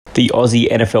The Aussie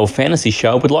NFL Fantasy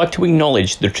Show would like to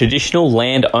acknowledge the traditional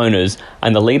land owners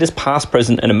and the leaders past,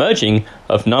 present and emerging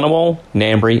of Ngunnawal,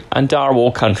 Ngambri and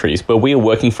Darawal countries where we are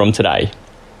working from today.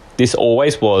 This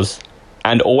always was,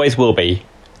 and always will be,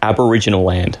 Aboriginal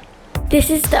land. This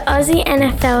is the Aussie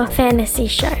NFL Fantasy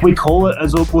Show. We call it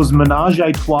as it was menage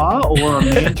a trois or a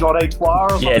manjot a trois.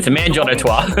 Or something. Yeah, it's a manjot a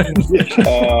trois. Man.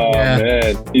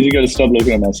 You got to stop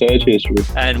looking at my search history.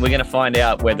 And we're going to find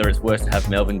out whether it's worse to have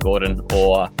Melvin Gordon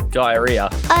or diarrhea.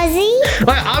 Aussie?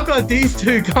 Wait, I've got these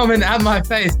two coming at my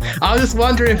face. I was just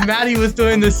wondering if Maddie was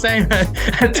doing the same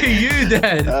to you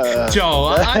then, Joel.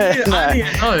 I didn't know.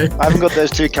 I haven't got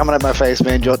those two coming at my face,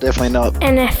 manjot. Definitely not.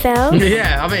 NFL?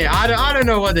 Yeah, I mean, I don't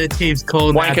know what their team's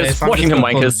called. Wankers, Washington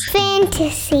Wankers.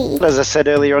 Fantasy. As I said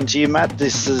earlier on to you, Matt,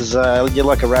 this is you're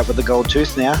like a rat with a gold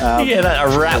tooth now.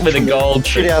 A rat with a gold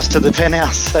Shit house to the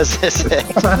penthouse, as they say.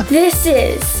 This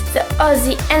is the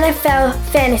Aussie NFL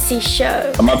Fantasy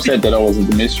Show. I'm upset that I wasn't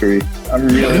the mystery. I'm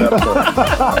really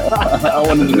upset. I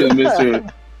wanted to be the mystery.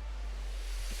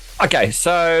 Okay,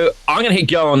 so I'm going to hit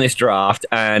go on this draft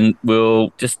and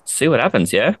we'll just see what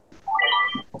happens, yeah?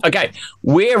 Okay,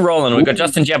 we're rolling. We've got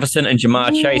Justin Jefferson and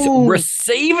Jamar Chase.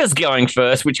 Receivers going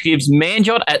first, which gives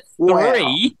Manjot at 3.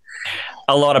 Wow.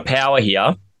 A lot of power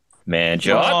here.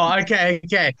 Manjot. Oh, okay.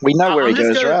 We know where he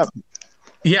goes, right?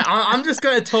 Yeah, I'm just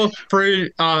going to talk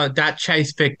through that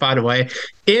Chase pick, by the way.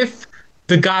 If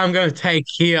the guy I'm going to take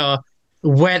here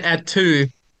went at 2,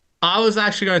 I was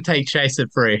actually going to take Chase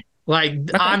at 3. Like,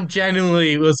 okay. I'm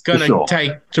genuinely was going to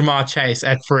take Jamar Chase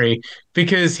at 3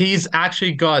 because he's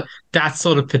actually got that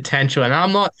sort of potential. And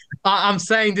I'm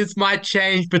saying this might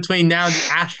change between now and the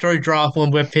Astro draft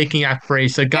when we're picking at 3.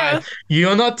 So, guys,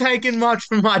 you're not taking much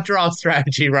from my draft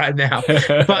strategy right now.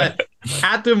 But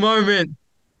at the moment,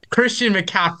 Christian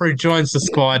McCaffrey joins the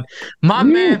squad. My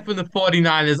man from the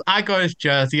 49ers, I got his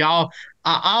jersey. I'll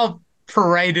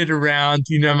parade it around,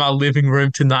 my living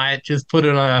room tonight. Just put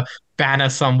it on a banner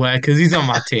somewhere because he's on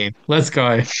my team. Let's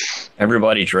go.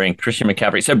 Everybody drink. Christian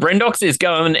McCaffrey. So Brendox is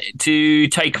going to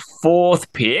take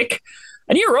 4th pick.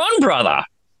 And you're on, brother.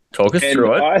 Talk us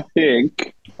through it. I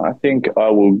think I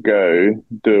will go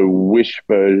the wish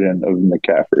version of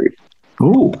McCaffrey.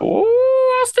 Ooh.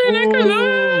 Austin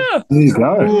Eckler. There you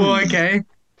go. Ooh, okay. And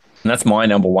that's my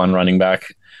number 1 running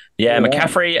back. Yeah,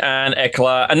 McCaffrey and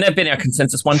Eckler. And they've been our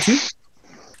consensus 1, 2.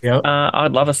 Yep.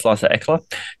 I'd love a slice of Eckler.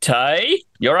 Tay,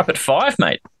 you're up at 5,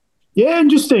 mate. Yeah,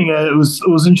 interesting. It was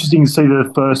interesting to see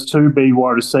the first 2 be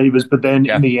wide receivers, but then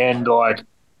in the end,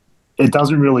 it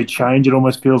doesn't really change. It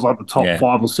almost feels like the top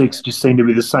 5 or 6 just seem to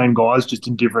be the same guys, just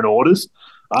in different orders.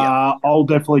 I'll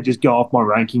definitely just go off my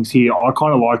rankings here. I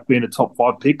kind of like being a top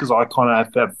 5 pick because I kind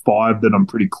of have 5 that I'm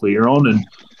pretty clear on, and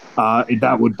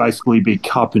that would basically be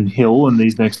Kupp and Hill in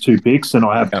these next 2 picks, and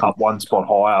I have Kupp 1 spot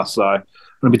higher, so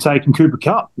I'm going to be taking Cooper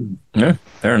Kupp. Yeah,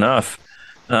 fair enough.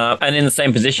 And in the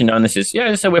same position, and this is,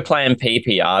 so we're playing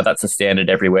PPR. That's a standard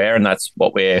everywhere, and that's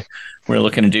what we're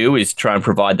looking to do is try and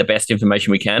provide the best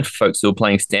information we can for folks who are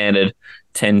playing standard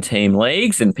 10-team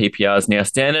leagues, and PPR is now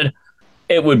standard.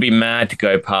 It would be mad to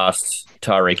go past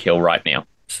Tyreek Hill right now.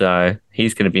 So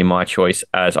he's going to be my choice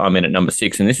as I'm in at number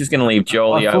 6, and this is going to leave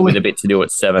Jolio with a bit to do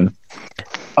at 7.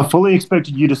 I fully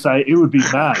expected you to say it would be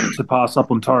mad to pass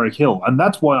up on Tyreek Hill, and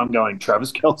that's why I'm going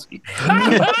Travis Kelce.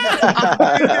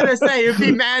 I was going to say it would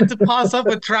be mad to pass up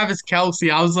with Travis Kelce.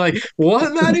 I was like,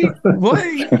 what, Maddie? What are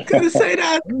you going to say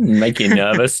that? Make you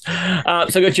nervous. So I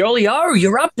got Jolio.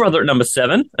 You're up, brother, at number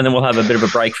 7, and then we'll have a bit of a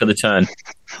break for the turn.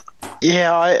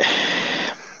 Yeah,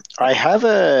 I have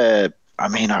a... I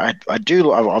mean, I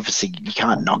do. Obviously, you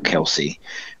can't knock Kelce.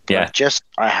 But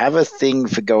I have a thing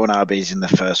for going RBs in the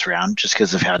first round just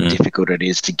because of how difficult it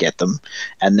is to get them.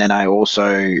 And then I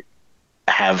also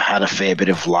have had a fair bit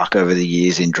of luck over the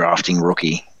years in drafting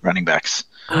rookie running backs.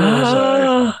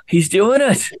 So, he's doing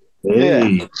it.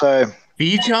 Yeah. So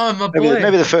Bijan, my boy.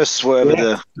 Maybe the first swerve of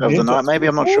the night. Maybe,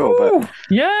 I'm not sure.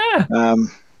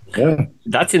 But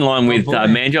that's in line with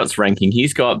Manjot's ranking.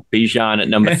 He's got Bijan at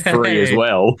number 3 as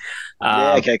well.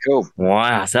 Okay, cool.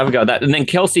 Wow, so have a go at that. And then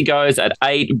Kelce goes at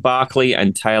 8, Barkley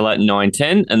and Taylor 9,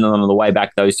 10. And then on the way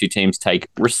back, those 2 teams take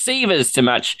receivers to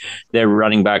match their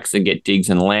running backs and get Diggs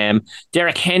and Lamb.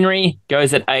 Derrick Henry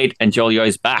goes at 8, and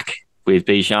Jolio's back with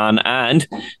Bijan and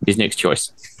his next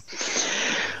choice.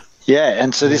 Yeah,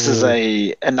 and so this is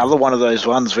another one of those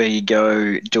ones where you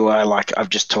go, I've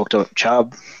just talked about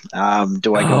Chubb,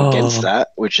 do I go against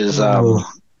that, which is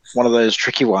one of those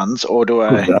tricky ones, or do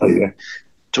I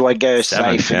go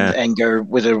safe and go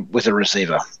with a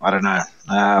receiver? I don't know.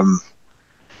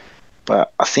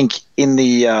 But I think in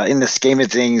the scheme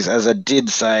of things, as I did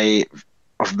say,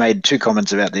 I've made 2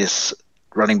 comments about this.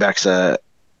 Running backs are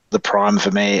the prime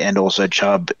for me, and also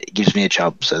Chubb gives me a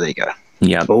Chubb. So there you go.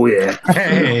 Yeah. Oh yeah.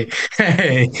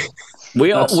 Hey.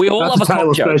 We all love a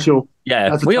cock joke. Special.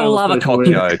 Yeah, we all love a cock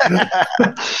joke.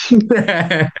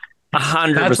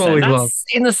 100%. That's what we love. That's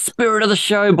in the spirit of the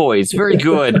show, boys. Very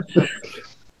good.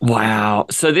 Wow.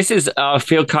 So this is, I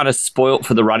feel kind of spoilt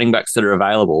for the running backs that are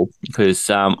available because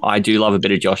I do love a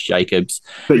bit of Josh Jacobs.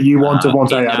 But you want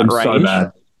Devontae Adams so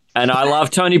bad. And I love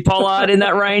Tony Pollard in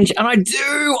that range. And I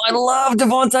do. I love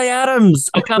Devontae Adams.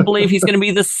 I can't believe he's going to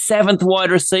be the 7th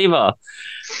wide receiver.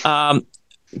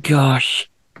 Gosh.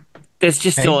 There's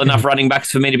just still enough running backs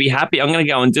for me to be happy. I'm going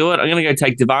to go and do it. I'm going to go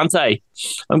take Devontae.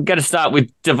 I'm going to start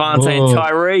with Devontae and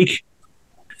Tyreek.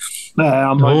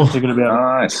 Yeah, I'm not thinking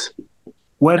about nice.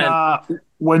 When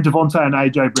Devontae and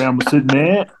AJ Brown were sitting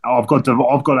there, I've got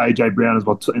AJ Brown as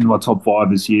in my top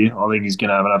 5 this year. I think he's going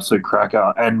to have an absolute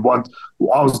cracker. And I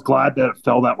was glad that it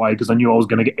fell that way because I knew I was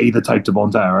going to either take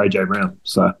Devontae or AJ Brown.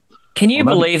 So, can you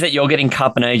believe that you're getting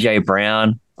Cup and AJ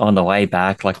Brown on the way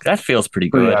back? Like that feels pretty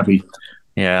good. Pretty happy.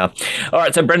 Yeah. All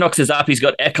right. So Brendox is up. He's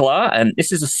got Eckler, and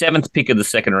this is the 7th pick of the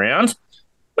second round.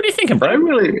 What are you thinking, Brent?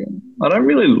 I don't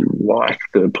really like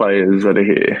the players that are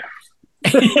here.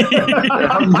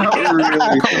 I'm not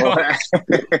really.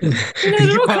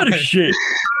 They're all kind of shit.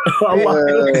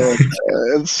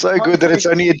 It's so good that it's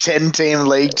only a 10-team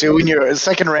league too, and you're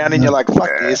second round, and you're like, "Fuck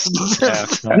this." Yeah.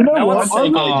 You know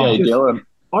what?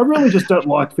 I really just don't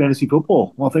like fantasy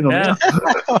football. I think I'm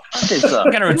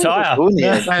going to retire.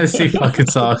 Fantasy fucking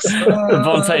sucks.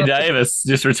 Devontae Davis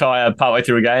just retire partway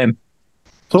through a game.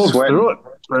 Talk through it.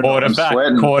 Quarterback.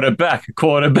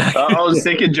 I was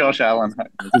thinking Josh Allen.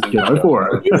 Just go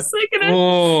for it. You're thinking it?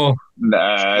 Oh. No.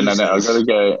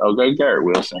 I'll go Garrett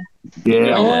Wilson. Yeah.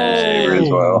 Receiver as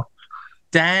well.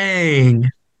 Dang.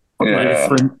 Yeah.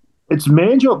 It's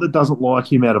Manjot that doesn't like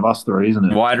him out of us 3,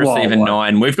 isn't it? Wide receiver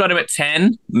 9. We've got him at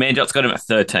 10. Manjot's got him at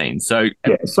 13. So,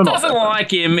 doesn't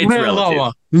like him. It's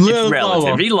relative. It's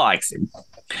relative. He likes him.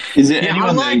 Is it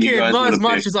I like him not as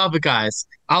much as other guys.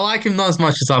 I like him not as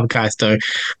much as other guys, though.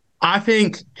 I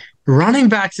think running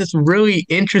backs is really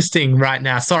interesting right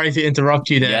now. Sorry to interrupt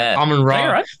you there. Yeah.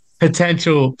 Amon-Ra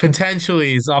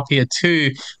potentially is up here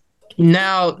too.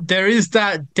 Now there is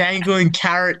that dangling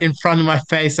carrot in front of my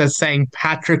face that's saying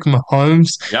Patrick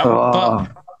Mahomes. Yep.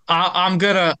 But I'm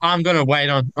gonna wait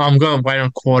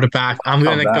on quarterback. I'm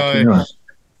gonna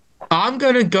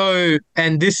go,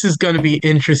 and this is gonna be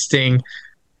interesting.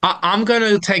 I'm going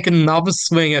to take another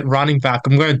swing at running back.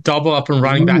 I'm going to double up on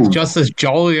running back, just as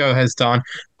Jolio has done.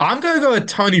 I'm going to go with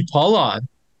Tony Pollard.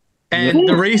 And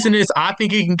the reason is I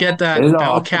think he can get that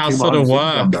bell cow sort of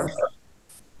work.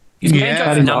 He's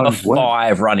number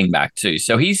 5 running back too.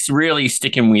 So he's really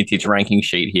sticking with his ranking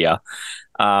sheet here.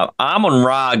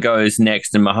 Amon-Ra goes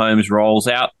next and Mahomes rolls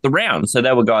out the round. So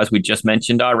they were guys we just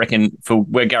mentioned. I reckon for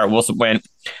where Garrett Wilson went,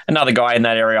 another guy in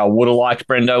that area I would have liked,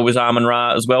 Brendo, was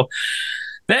Amon-Ra as well.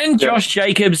 Then Josh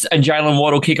Jacobs and Jalen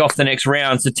Waddle kick off the next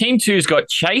round. So Team 2's got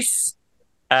Chase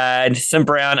and St.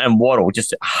 Brown and Waddle,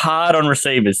 just hard on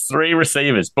receivers, 3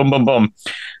 receivers, boom, boom, boom.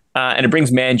 And it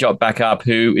brings Manjot back up,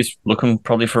 who is looking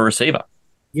probably for a receiver.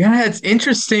 Yeah, it's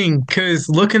interesting because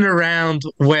looking around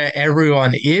where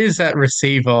everyone is at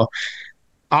receiver,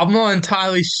 I'm not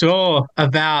entirely sure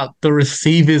about the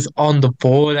receivers on the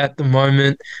board at the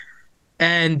moment.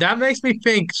 And that makes me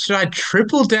think, should I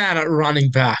triple down at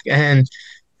running back? And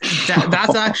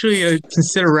that's actually a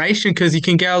consideration because you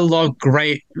can get a lot of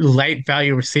great late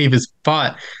value receivers.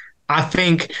 But I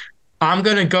think I'm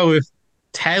going to go with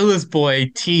Taylor's boy,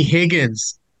 T.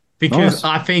 Higgins, because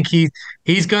I think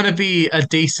he's going to be a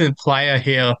decent player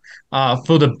here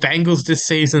for the Bengals this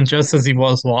season, just as he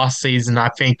was last season. I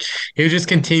think he'll just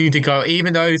continue to go.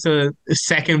 Even though he's a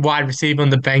second wide receiver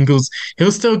on the Bengals,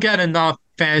 he'll still get enough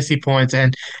fantasy points.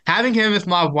 And having him as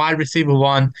my wide receiver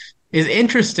 1 is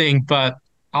interesting, but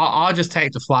I'll just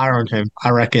take the flyer on him, I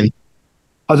reckon.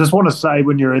 I just want to say,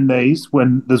 when you're in these,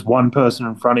 when there's one person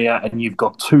in front of you and you've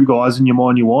got 2 guys in your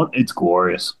mind you want, it's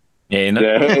glorious. Yeah,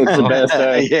 it's the best.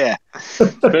 Yeah.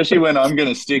 Especially when I'm going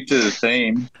to stick to the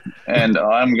theme and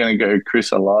I'm going to go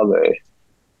Chris Olave.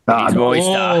 Poor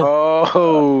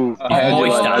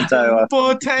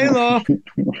Taylor.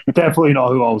 Definitely not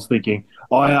who I was thinking.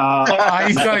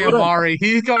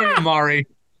 He's going Amari.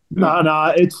 No,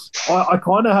 I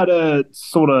kind of had a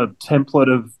sort of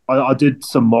template of I did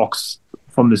some mocks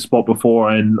from this spot before,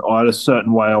 and I had a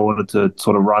certain way I wanted to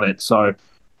sort of run it. So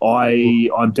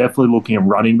I'm definitely looking at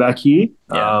running back here.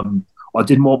 Yeah. I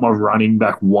didn't want my running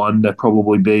back 1 to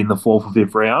probably be in the 4th or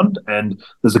 5th round, and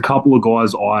there's a couple of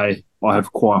guys I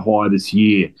have quite high this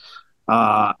year.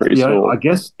 I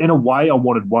guess in a way I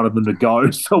wanted one of them to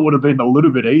go, so it would have been a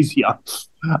little bit easier.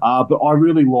 But I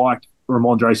really like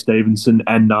Ramondre Stevenson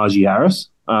and Najee Harris.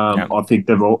 I think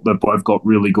they've both got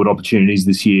really good opportunities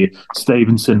this year.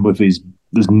 Stevenson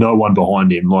there's no one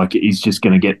behind him. Like, he's just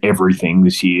going to get everything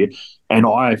this year. And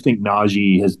I think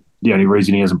Najee the only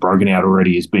reason he hasn't broken out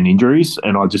already has been injuries.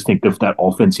 And I just think that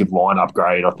offensive line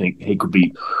upgrade, I think he could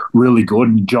be really good.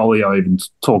 And Jolio even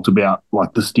talked about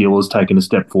like the Steelers taking a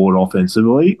step forward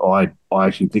offensively. I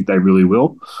actually think they really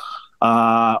will.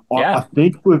 I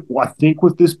think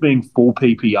with this being full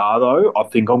PPR though, I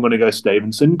think I'm going to go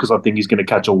Stevenson because I think he's going to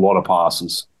catch a lot of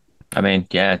passes. I mean,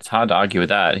 yeah, it's hard to argue with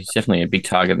that. He's definitely a big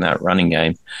target in that running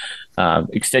game.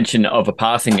 Extension of a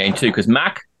passing game too, because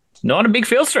Mac, not a big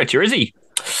field stretcher, is he?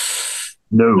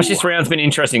 No. This round's been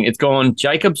interesting. It's gone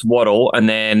Jacobs, Waddle, and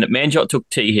then Manjot took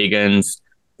T. Higgins.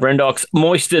 Brendock's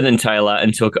moister than Taylor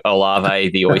and took Olave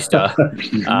the oyster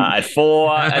at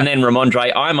 4. And then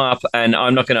Ramondre, I'm up, and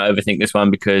I'm not going to overthink this one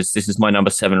because this is my number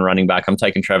 7 running back. I'm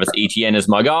taking Travis Etienne as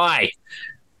my guy.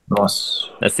 Nice.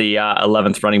 That's the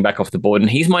 11th running back off the board,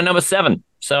 and he's my number 7.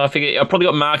 So I figure I probably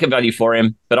got market value for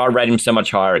him, but I rate him so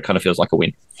much higher, it kind of feels like a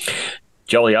win.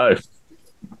 Jolly-O.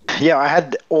 Yeah, I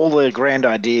had all the grand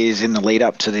ideas in the lead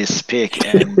up to this pick,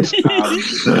 and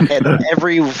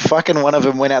every fucking one of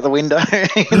them went out the window.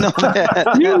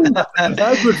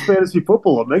 That's good fantasy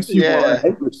football. It makes you want to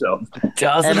hate yourself.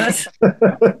 Doesn't it?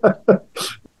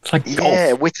 It's like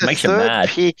golf. With the third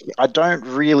pick, I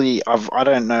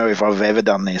don't know if I've ever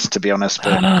done this, to be honest,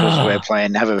 but because we're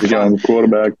playing have a fun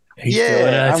quarterback.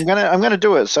 I'm gonna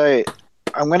do it. So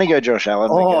I'm gonna go Josh Allen.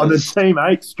 The team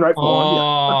 8 straight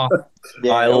behind you.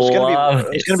 Yeah,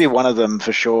 it's gonna be one of them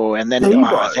for sure. And then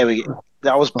there we go.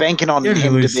 I was banking on him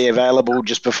to be available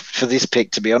just for this pick,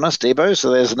 to be honest, Debo.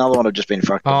 So there's another one I've just been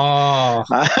fucked on.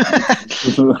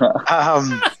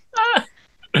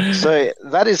 So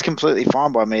that is completely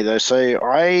fine by me, though. So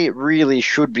I really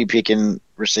should be picking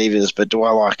receivers, but do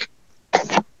I like?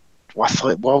 I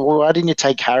thought, well, why didn't you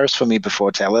take Harris for me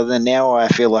before, Taylor? Then now I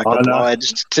feel like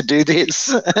obliged to do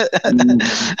this.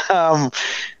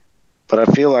 But I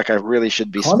feel like I really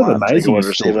should be kind smart. of amazing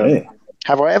receiver.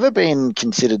 Have I ever been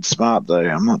considered smart, though?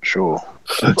 I'm not sure.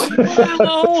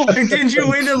 Didn't you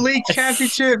win a league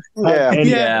championship?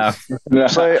 Yeah.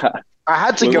 So I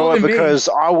had to go it because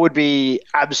I would be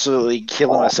absolutely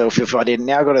killing myself if I didn't.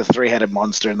 Now I've got a 3-headed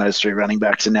monster in those 3 running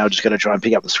backs, and now I've just got to try and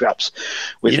pick up the scraps.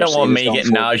 You don't want me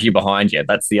getting Najee behind you.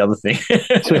 That's the other thing.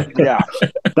 Yeah.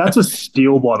 That's a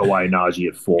steal, by the way, Najee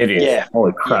at 4. It is. Yeah.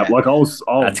 Holy crap. Yeah. Like,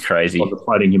 that's crazy.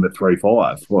 Playing him at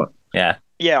 3-5. What? Yeah.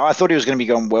 Yeah, I thought he was going to be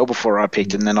going well before I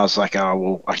picked, and then I was like, oh,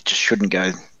 well, I just shouldn't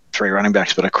go 3 running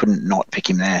backs, but I couldn't not pick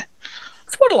him there.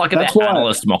 That's what I like about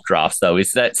analyst mock drafts, though,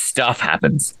 is that stuff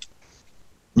happens.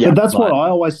 Yeah, but that's what I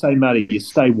always say, Matty. You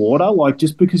stay water. Like,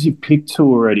 just because you've picked 2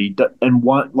 already, and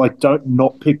don't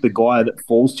not pick the guy that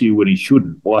falls to you when he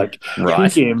shouldn't. Like,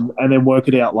 pick him and then work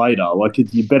it out later. Like,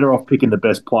 you're better off picking the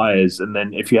best players, and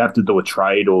then if you have to do a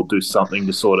trade or do something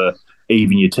to sort of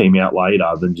even your team out later,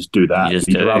 then just do that.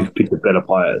 You'd rather pick the better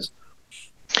players.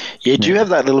 Yeah, do you have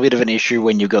that little bit of an issue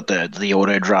when you've got the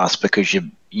auto drafts because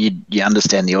you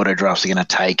understand the auto drafts are going to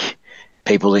take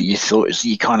people that you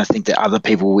kind of think that other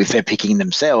people, if they're picking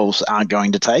themselves, aren't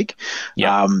going to take.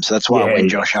 Yeah. So that's why I went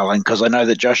Josh Allen, because I know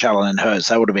that Josh Allen and Hurts,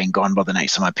 they would have been gone by the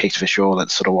next time I picked for sure.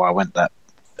 That's sort of why I went that.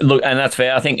 Look, and that's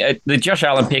fair. I think the Josh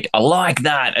Allen pick, I like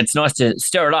that. It's nice to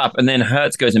stir it up, and then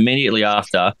Hurts goes immediately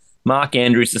after. Mark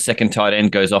Andrews, the second tight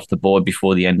end, goes off the board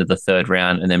before the end of the 3rd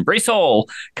round, and then Breece Hall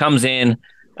comes in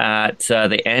at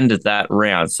the end of that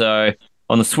round. So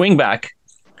on the swing back,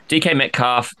 DK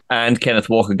Metcalf and Kenneth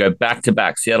Walker go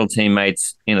back-to-back Seattle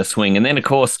teammates in a swing. And then, of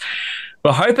course,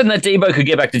 we're hoping that Debo could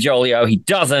get back to Jolio. He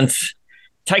doesn't.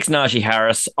 Takes Najee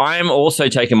Harris. I'm also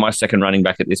taking my second running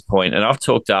back at this point, and I've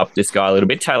talked up this guy a little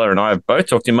bit. Taylor and I have both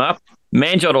talked him up.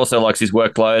 Manjot also likes his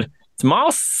workload. It's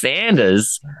Miles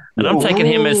Sanders, and I'm taking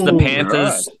him as the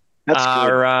Panthers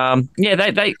are.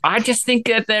 I just think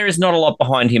that there is not a lot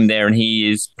behind him there, and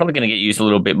he is probably going to get used a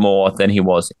little bit more than he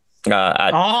was. Here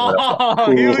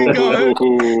we go.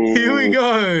 Here we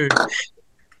go.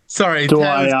 Sorry,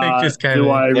 Taylor's pick just came in. Do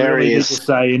I really need to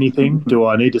say anything? Do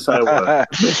I need to say a word?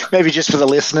 Maybe just for the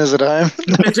listeners at home.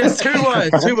 Just 2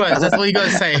 words. 2 words. That's all you got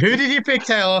to say. Who did you pick,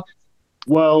 Taylor?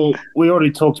 Well, we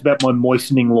already talked about my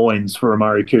moistening loins for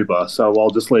Amari Cooper, so I'll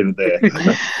just leave it there.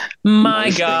 My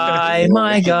guy.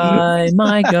 My guy.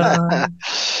 My guy.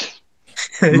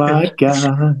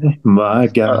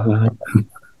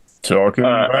 Talking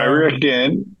I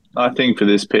reckon, I think for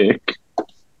this pick,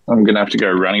 I'm going to have to go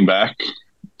running back,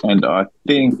 and I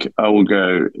think I will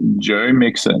go Joe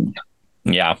Mixon.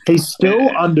 Yeah. He's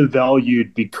still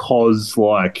undervalued because,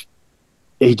 like,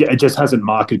 it just hasn't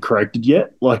market corrected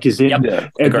yet. Like, as in,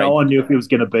 and no one knew if he was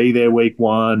going to be there week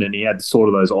one, and he had sort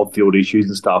of those off-field issues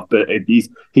and stuff. But he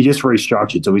just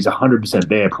restructured, so he's 100%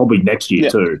 there, probably next year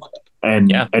too.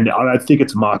 And I don't think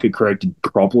it's market corrected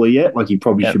properly yet. Like, he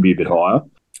probably should be a bit higher.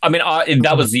 I mean,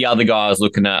 that was the other guy I was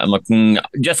looking at. I'm like,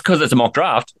 just because it's a mock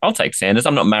draft, I'll take Sanders.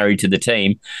 I'm not married to the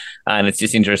team, and it's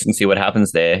just interesting to see what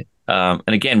happens there. And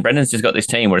again, Brendan's just got this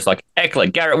team where it's like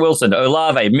Eckler, Garrett Wilson,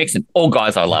 Olave, Mixon, all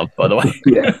guys I love, by the way.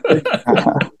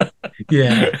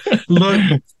 Yeah. Look,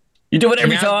 you do it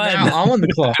every time. Now I'm on the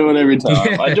clock. I do it every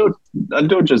time. I do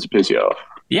it just to piss you off.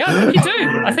 Yeah, I think you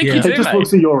do. I think you do, It just mate.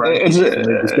 looks at your range.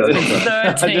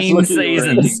 13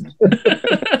 seasons.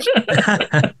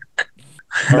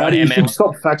 Maddie, you should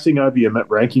stop faxing over your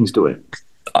rankings to him.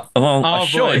 I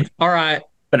should. All right.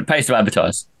 But it pays to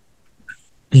advertise.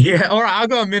 Yeah, all right. I've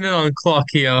got a minute on the clock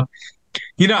here.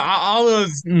 You know, I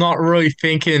was not really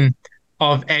thinking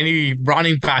of any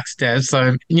running backs there.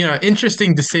 So, you know,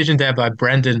 interesting decision there by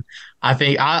Brendan. I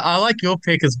think I like your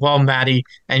pick as well, Maddie,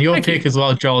 and your pick as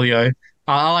well, Jolio.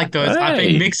 I like those. I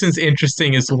think Mixon's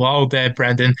interesting as well there,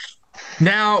 Brendan.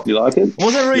 Now, you like it?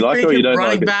 Wasn't really thinking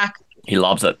running back. He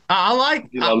loves it. I like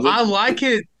it.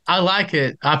 I like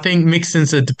it. I think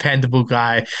Mixon's a dependable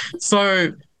guy.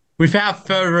 So, without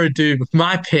further ado, with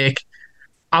my pick,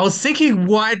 I was thinking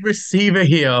wide receiver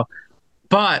here,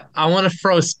 but I want to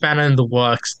throw a spanner in the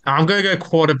works. I'm going to go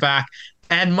quarterback,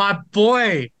 and my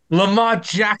boy, Lamar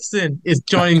Jackson, is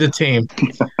joining the team.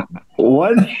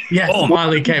 What? Yes,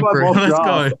 finally came through. Let's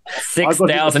go.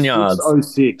 6,000 yards.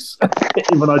 606.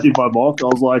 When I did my mock, I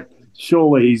was like,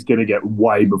 surely he's going to get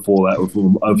way before that with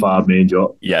a man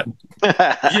job. Yeah.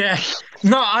 Yeah.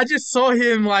 No, I just saw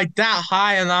him like that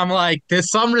high, and I'm like,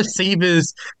 there's some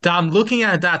receivers that I'm looking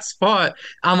at that spot.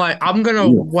 I'm like, I'm going to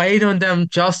wait on them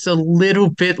just a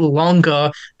little bit longer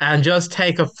and just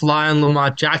take a fly on Lamar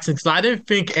Jackson, because I don't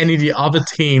think any of the other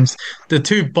teams, the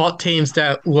two bot teams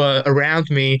that were around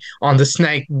me on the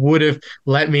snake, would have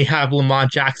let me have Lamar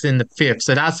Jackson in the fifth.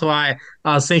 So that's why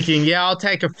I was thinking, yeah, I'll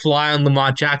take a fly on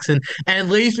Lamar Jackson, and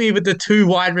it leaves me with the two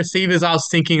wide receivers I was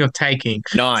thinking of taking.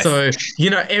 Nice. So,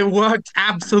 you know, it worked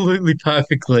absolutely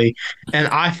perfectly. And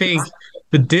I think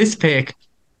for this pick,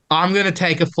 I'm going to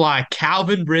take a fly.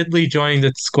 Calvin Ridley joining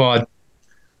the squad.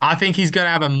 I think he's going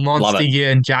to have a monster year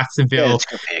in Jacksonville.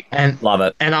 And love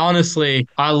it. And honestly,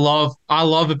 I love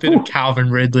a bit of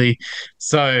Calvin Ridley.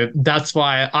 So that's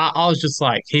why I was just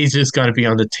like, he's just going to be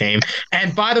on the team.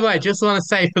 And by the way, I just want to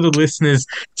say for the listeners,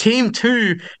 Team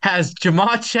 2 has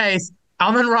Jamar Chase,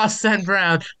 Amon-Ra St.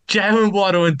 Brown, Jalen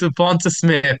Waddle, and Devonta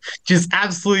Smith just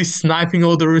absolutely sniping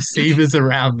all the receivers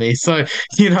around me. So,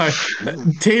 you know,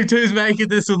 Team 2 is making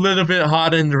this a little bit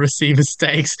harder in the receiver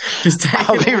stakes.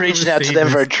 I'll be reaching out to them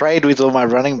for a trade with all my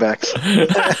running backs.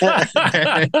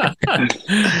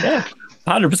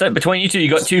 100% between you two.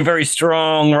 You got two very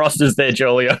strong rosters there,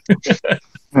 Jolio.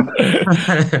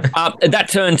 That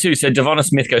turn too. So Devonta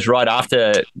Smith goes right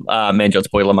after Manjot's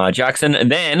boy Lamar Jackson,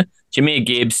 and then Jahmyr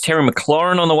Gibbs, Terry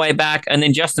McLaurin on the way back, and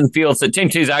then Justin Fields. So Team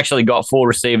 2's actually got 4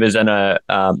 receivers and a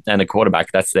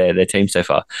quarterback. That's their team so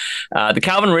far. The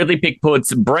Calvin Ridley pick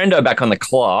puts Brendo back on the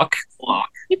clock.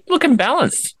 You're looking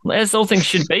balanced. As all things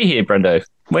should be here, Brendo.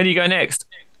 Where do you go next?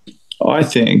 I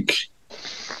think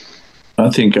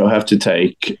I'll have to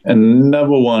take another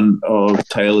one of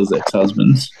Taylor's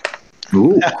ex-husbands.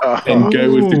 And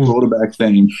go with the quarterback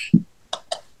theme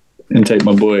and take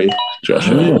my boy Josh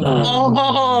Allen.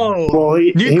 Well,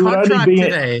 he would only be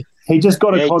today. He just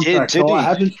got a contract, so I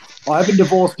haven't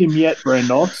divorced him yet,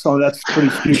 Brandon. So that's pretty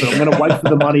stupid. I'm going to wait for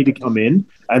the money to come in,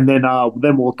 and then I'll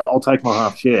take my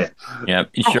half share. Yeah,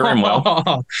 insure him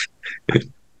well.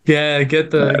 Yeah, get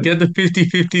the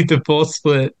 50-50 divorce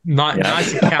split.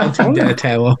 Nice accounting there,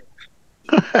 Taylor.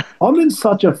 I'm in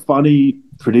such a funny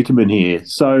predicament here.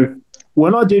 So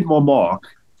when I did my mock,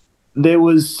 there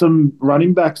was some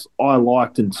running backs I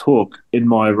liked and took in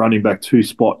my running back 2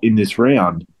 spot in this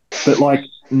round, but like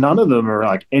none of them are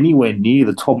like anywhere near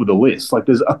the top of the list. Like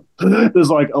there's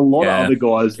like a lot of other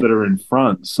guys that are in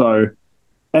front. So,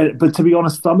 but to be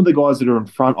honest, some of the guys that are in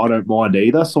front I don't mind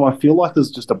either. So I feel like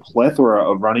there's just a plethora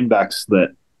of running backs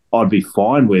that I'd be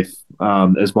fine with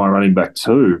as my running back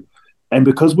 2. And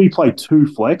because we play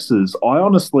 2 flexes, I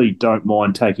honestly don't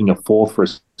mind taking a 4th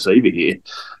receiver here.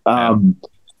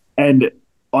 And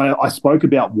I spoke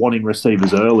about wanting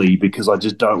receivers early because I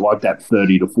just don't like that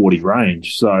 30 to 40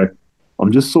 range. So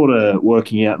I'm just sort of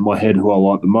working out in my head who I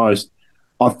like the most.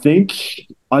 I think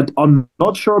I'm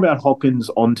not sure about Hopkins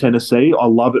on Tennessee. I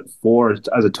love it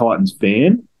as a Titans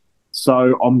fan.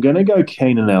 So I'm going to go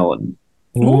Keenan Allen.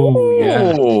 Ooh,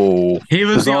 yeah. Ooh. He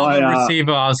was 'Cause the other I,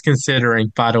 receiver I was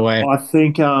considering, by the way. I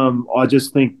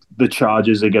just think the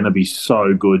Chargers are going to be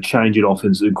so good. Changing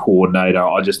offensive coordinator,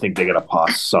 I just think they're going to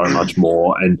pass so much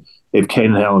more. And if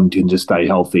Ken Allen can just stay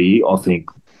healthy, I think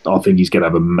he's going to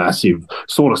have a massive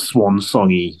sort of swan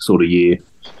songy sort of year.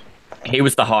 He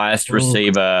was the highest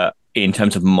receiver in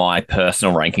terms of my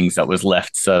personal rankings that was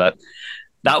left. So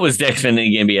that was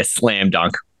definitely going to be a slam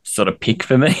dunk sort of pick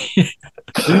for me.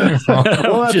 Well,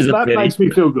 that makes me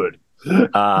feel good.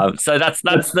 So that's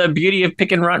the beauty of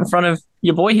picking right in front of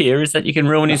your boy here is that you can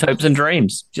ruin his hopes and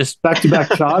dreams. Just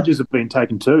back-to-back charges have been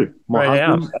taken too. My right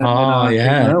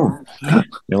husband.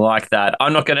 You like that?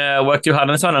 I'm not going to work too hard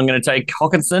on this one. I'm going to take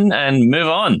Hawkinson and move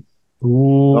on.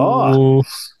 Oh,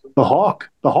 the Hawk.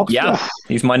 Yeah,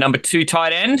 he's my number 2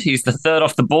 tight end. He's the third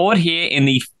off the board here in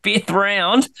the 5th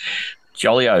round.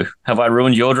 Jolio, have I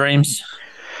ruined your dreams?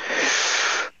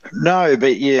 No,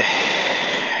 but yeah,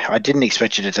 I didn't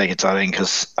expect you to take a tight end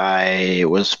because I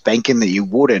was banking that you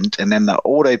wouldn't, and then the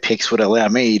auto picks would allow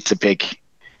me to pick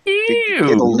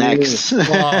Kittle next.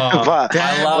 Oh, but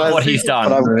I love what he's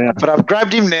done. But I've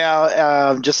grabbed him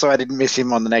now, just so I didn't miss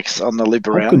him on the loop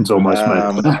around. Hopkins almost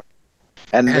made it.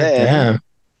 And then,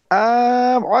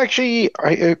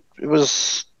 it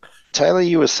was Taylor.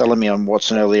 You were selling me on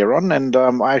Watson earlier on, and I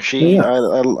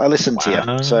listened to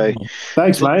you. So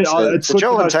thanks, mate. It's a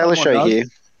Joel and Taylor show here.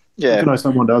 Yeah, I know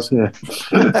someone does. Yeah,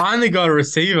 finally got a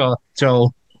receiver,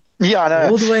 Joel. Yeah, I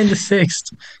know. All the way in the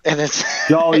 6th, and it's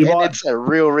Joel. It's a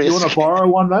real risk. You want to borrow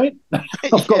one, mate?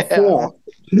 I've got 4.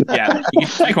 Yeah, you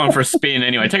can take one for a spin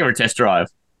anyway. Take it for a test drive.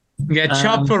 Yeah,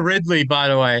 Chubb for Ridley, by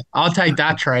the way. I'll take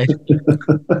that trade.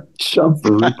 Chubb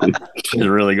for Ridley. It's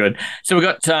really good. So we've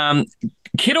got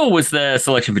Kittle was the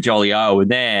selection for Jolio,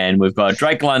 and then we've got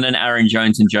Drake London, Aaron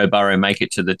Jones, and Joe Burrow make it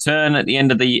to the turn at the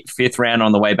end of the 5th round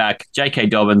on the way back. J.K.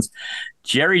 Dobbins,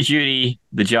 Jerry Jeudy,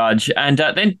 the judge, and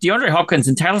then DeAndre Hopkins.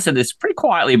 And Taylor said this pretty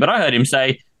quietly, but I heard him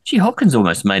say, gee, Hopkins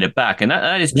almost made it back. And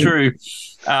that is true,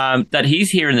 that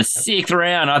he's here in the 6th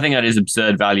round. I think that is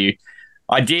absurd value.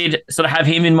 I did sort of have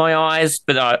him in my eyes,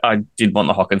 but I did want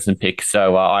the Hawkinson pick,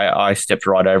 so I stepped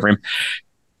right over him.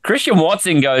 Christian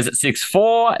Watson goes at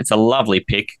 6'4". It's a lovely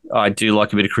pick. I do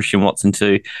like a bit of Christian Watson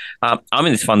too. I'm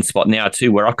in this fun spot now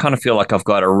too, where I kind of feel like I've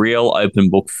got a real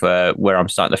open book for where I'm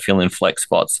starting to fill in flex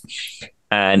spots.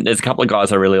 And there's a couple of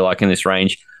guys I really like in this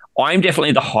range. I'm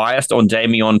definitely the highest on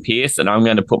Dameon Pierce, and I'm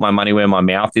going to put my money where my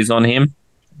mouth is on him.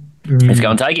 Let's go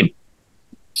and take him.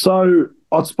 So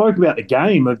I spoke about the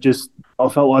game of just I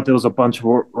felt like there was a bunch of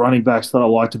running backs that I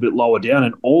liked a bit lower down,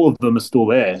 and all of them are still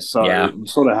there. So I'm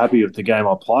sort of happy with the game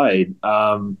I played.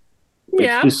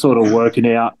 It's just sort of working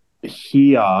out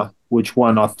here which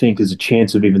one I think is a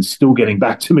chance of even still getting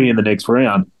back to me in the next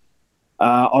round.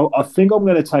 I think I'm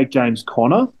going to take James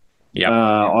Conner. Yeah,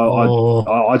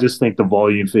 I just think the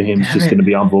volume for him is just going to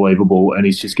be unbelievable, and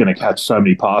he's just going to catch so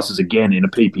many passes again in a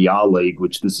PPR league,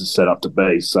 which this is set up to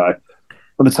be. So I'm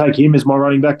going to take him as my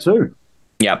running back too.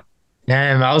 Yep.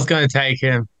 Damn, I was going to take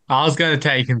him.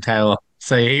 Taylor.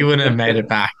 So he wouldn't have made it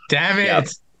back. Damn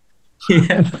it.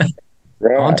 Yep.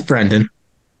 Right. On to Brendan.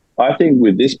 I think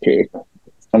with this pick,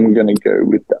 I'm going to go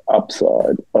with the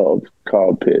upside of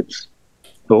Kyle Pitts.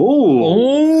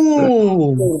 Oh,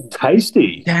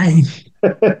 tasty. Dang.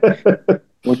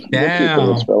 What's your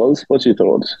thoughts, fellas? What's your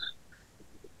thoughts?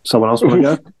 Someone else want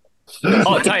to go?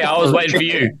 I'll tell you, I was waiting for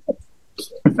you.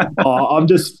 I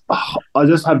just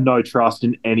have no trust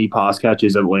in any pass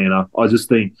catchers at Atlanta. I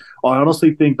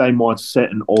honestly think they might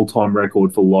set an all-time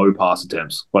record for low pass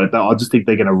attempts. Like I just think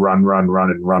they're going to run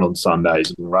on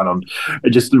Sundays and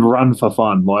run for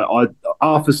fun. Like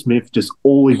Arthur Smith, just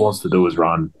all he wants to do is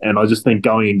run, and I just think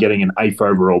going and getting an 8th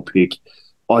overall pick,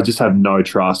 I just have no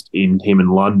trust in him in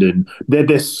London.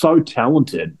 They're so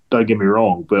talented, don't get me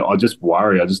wrong, but I just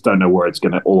worry. I just don't know where it's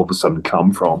going to all of a sudden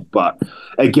come from. But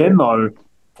again, though,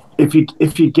 if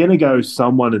you're going to go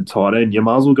someone in tight end, you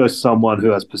might as well go someone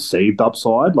who has perceived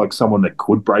upside, like someone that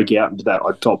could break out into that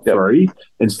top 3,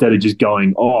 instead of just going,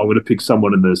 I'm going to pick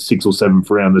someone in the 6th or 7th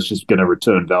round that's just going to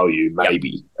return value,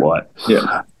 maybe. Well,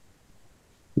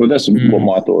 that's what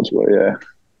my thoughts were, yeah.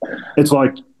 It's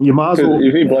like you might as well.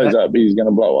 If he blows up, he's going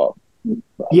to blow up.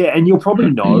 Yeah, and you'll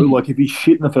probably know, like, if he's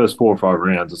shit in the first 4 or 5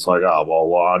 rounds, it's like, I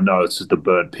know it's just a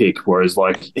burnt pick. Whereas,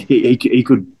 like, he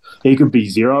could be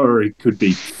 0 or he could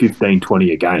be 15,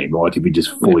 20 a game, like, if he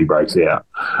just fully breaks out.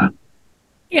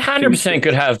 You 100%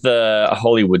 could have the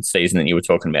Hollywood season that you were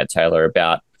talking about, Taylor,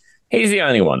 about. He's the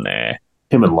only one there.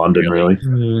 Him in London, really.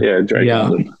 Yeah, Drake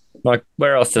London. Like,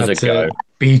 where else does it go?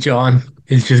 B. John.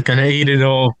 He's just gonna eat it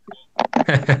all.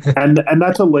 And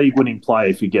that's a league-winning play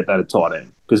if you get that at tight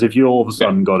end. Because if you all of a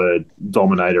sudden got a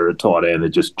dominator at tight end, it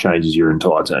just changes your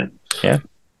entire team. Yeah.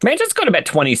 Man just got about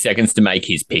 20 seconds to make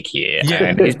his pick here. Yeah.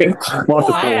 And he's been Like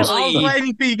the I force. was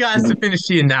waiting for you guys to finish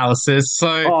the analysis. So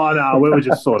Oh, no, we were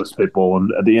just sort of spitballing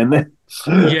at the end there.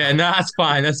 yeah, no, that's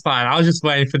fine. That's fine. I was just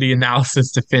waiting for the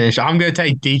analysis to finish. I'm going to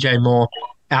take DJ Moore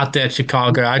out there at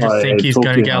Chicago. I just think he's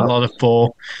going to get a lot of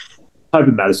ball.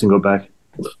 Hoping Madison got back.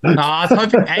 I was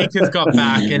hoping Akers got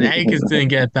back, and Akers didn't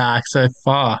get back so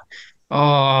far.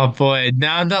 Oh boy,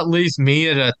 now that leaves me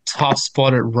at a tough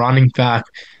spot at running back.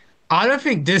 I don't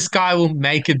think this guy will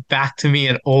make it back to me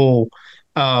at all.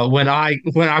 When I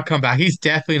come back, he's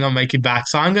definitely not making it back.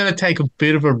 So I'm going to take a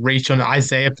bit of a reach on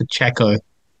Isaiah Pacheco.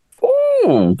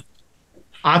 Ooh.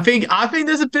 I think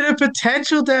there's a bit of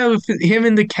potential there with him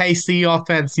in the KC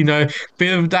offense. You know,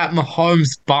 bit of that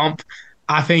Mahomes bump.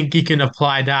 I think you can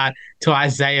apply that to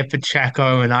Isaiah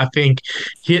Pacheco, and I think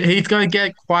he's going to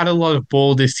get quite a lot of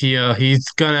ball this year. He's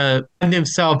going to find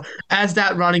himself as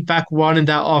that running back one in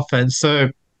that offense. So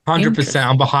 100%,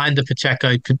 I'm behind the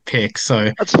Pacheco pick.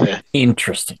 So That's fair.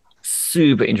 Interesting.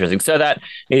 Super interesting. So that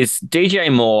is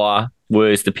DJ Moore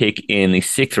was the pick in the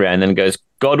 6th round. Then it goes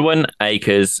Godwin,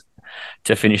 Akers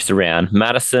to finish the round.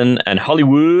 Madison and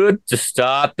Hollywood to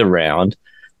start the round.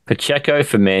 Pacheco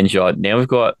for Manjot. Now we've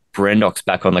got Brendox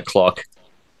back on the clock.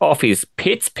 Off his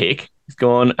Pitts pick, he's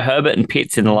gone Herbert and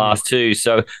Pitts in the last two.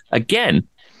 So again,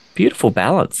 beautiful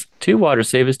balance. 2 wide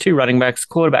receivers, 2 running backs,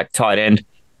 quarterback, tight end.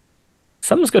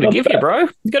 Something's got to give you, bro.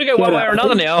 You've got to go one way or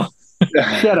another now.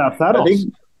 Shut up, that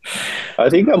I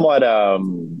think I might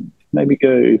maybe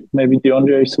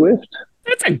DeAndre Swift.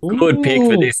 That's a good pick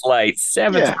for this late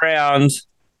 7th round.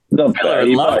 Not I'd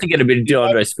love to get a bit of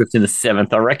DeAndre Swift in the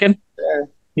 7th, I reckon. Yeah.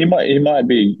 He might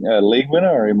be a league winner,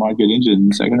 or he might get injured in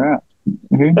the 2nd round.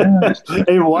 Who knows?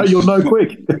 Either way, you'll know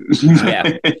quick.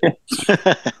 Yeah.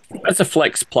 As a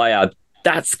flex player,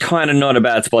 that's kind of not a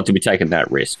bad spot to be taking that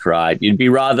risk, right? You'd be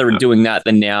rather doing that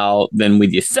than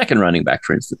with your 2nd running back,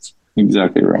 for instance.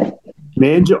 Exactly right.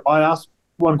 Manjot, I asked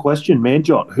one question.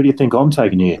 Manjot, who do you think I'm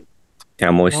taking here?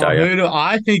 How moist are you? who do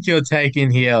I think you're taking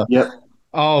here? Yep.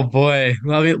 Oh boy,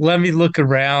 let me look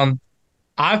around.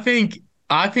 I think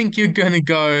you're gonna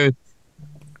go.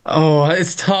 Oh,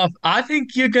 it's tough. I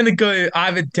think you're gonna go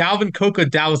either Dalvin Cook or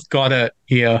Dallas Goedert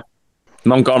here.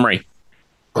 Montgomery.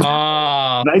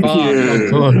 Ah, Thank you.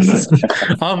 of course,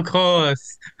 of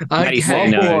course. Matty Okay.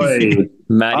 C knows.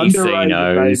 Matty C Underrated,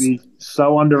 knows. baby.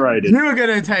 So underrated. You were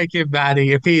gonna take him,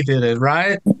 Matty, if he did it,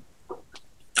 right?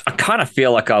 I kind of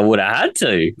feel like I would have had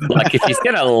to. Like, if he's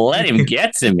going to let him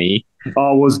get to me.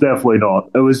 I was definitely not.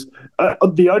 It was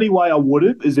the only way I would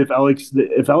have is if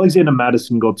Alexander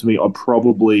Madison got to me, I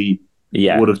probably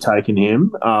would have taken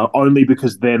him. Only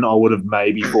because then I would have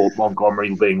maybe thought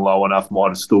Montgomery being low enough might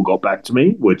have still got back to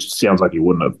me, which sounds like he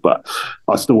wouldn't have, but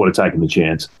I still would have taken the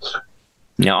chance.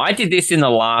 Now, I did this in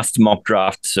the last mock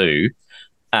draft too,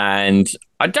 and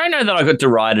I don't know that I got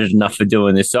derided enough for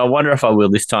doing this, so I wonder if I will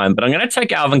this time. But I'm going to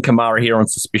take Alvin Kamara here on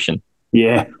suspicion.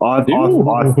 Yeah,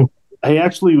 he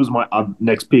actually was my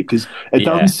next pick because it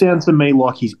doesn't sound to me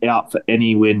like he's out for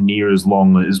anywhere near as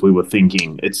long as we were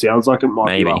thinking. It sounds like it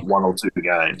might be like 1 or 2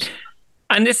 games.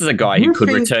 And this is a guy who could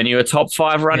return you a top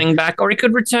 5 running back, or he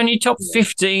could return you top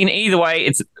 15. Either way,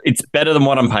 it's better than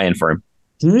what I'm paying for him.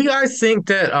 Do you guys think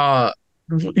that,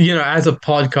 as a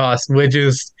podcast, we're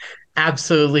just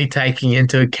absolutely taking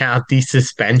into account these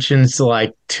suspensions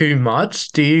like too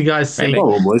much? Do you guys think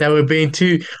that we're being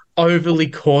too overly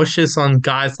cautious on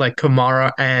guys like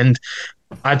Kamara and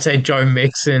I'd say Joe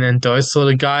Mixon and those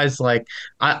sort of guys? Like,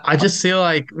 I just feel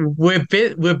like we're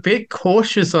a bit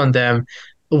cautious on them,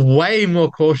 way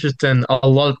more cautious than a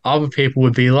lot of other people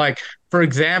would be. Like, for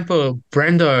example,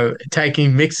 Brendo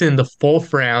taking Mixon in the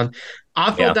 4th round.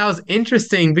 I thought that was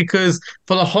interesting because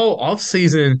for the whole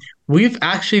offseason, we've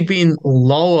actually been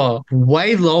lower,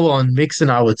 way lower on Mixon,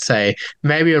 I would say.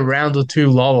 Maybe a round or 2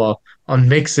 lower on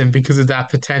Mixon because of that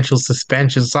potential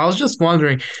suspension. So I was just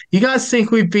wondering, you guys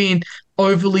think we've been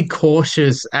overly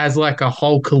cautious as like a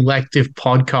whole collective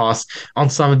podcast on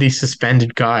some of these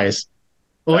suspended guys?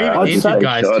 Or even injured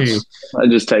guys too. I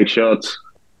just take shots.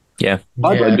 Yeah.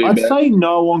 I'd say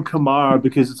no on Kamara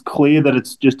because it's clear that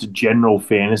it's just a general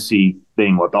fantasy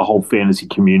thing. Like the whole fantasy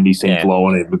community seems low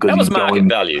on it because that was market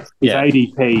value. His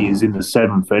ADP is in the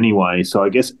 7th anyway, so I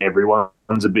guess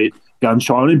everyone's a bit gun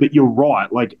shy on him. But you're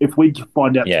right. Like if we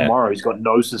find out tomorrow he's got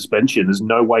no suspension, there's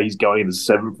no way he's going in the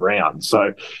 7th round.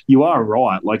 So you are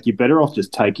right. Like you're better off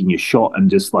just taking your shot and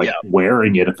just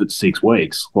wearing it if it's 6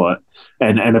 weeks. Like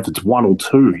and if it's 1 or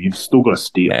 2, you've still got to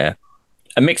steal. Yeah.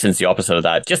 And Mixon's the opposite of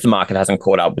that. Just the market hasn't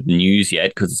caught up with the news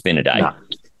yet because it's been a day. No.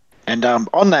 And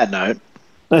on that note,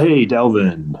 Hey,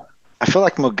 Delvin. I feel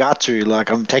like Mugatu,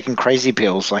 like I'm taking crazy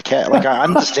pills. Like I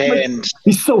understand.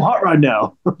 He's so hot right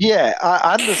now. Yeah,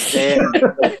 I understand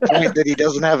the point that he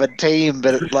doesn't have a team,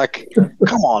 but like,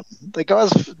 come on, the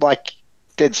guy's like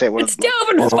dead set. It's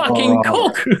Delvin fucking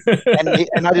Cook.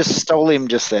 and I just stole him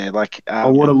just there. Like, I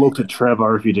would have looked at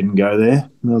Trevor if he didn't go there.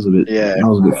 That was a bit. Yeah. That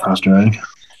was a bit frustrating.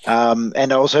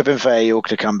 And I was hoping for Ayuk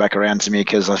to come back around to me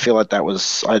because I feel like that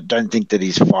was. I don't think that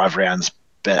he's 5 rounds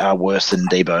worse than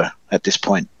Debo at this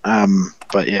point.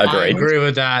 But yeah, I agree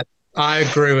with that.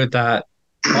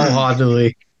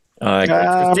 Wholeheartedly.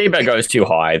 Debo goes too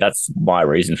high. That's my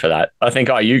reason for that. I think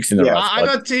Ayuk's in the right spot. I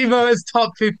got Debo as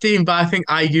top 15, but I think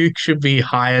Ayuk should be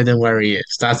higher than where he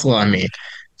is. That's what I mean.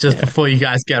 Just before you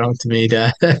guys get on to me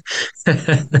there.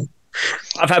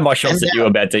 I've had my shots at you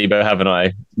about Debo, haven't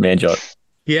I, Manjot?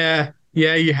 Yeah,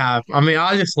 you have. I mean,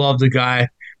 I just love the guy.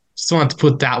 Just wanted to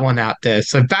put that one out there.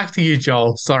 So back to you,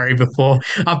 Joel. Sorry, before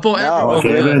I bought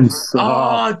Evans.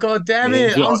 Oh, god damn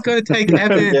it! I was going to take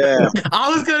Evans. I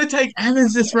was going to take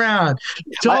Evans this round.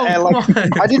 Joel,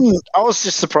 I didn't. I was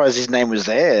just surprised his name was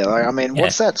there. Like, I mean,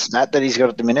 what's that stat that he's got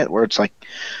at the minute? Where it's like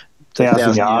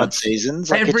 1,000-yard seasons,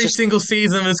 like every single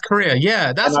season of his career.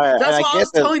 Yeah, that's what I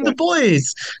was telling the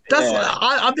boys. That's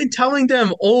I've been telling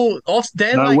them all off.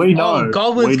 They're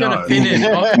Godwin's going to finish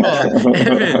over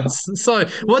Evans. So,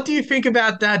 what do you think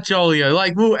about that, Jolio?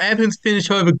 Like, will Evans finish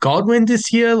over Godwin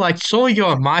this year? Like, sure, you're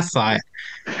on my side.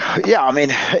 Yeah, I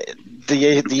mean,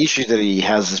 the issue that he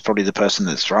has is probably the person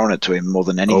that's thrown it to him more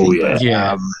than anything. Oh,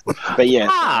 yeah. But yeah.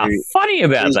 Funny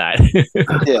about that.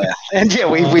 And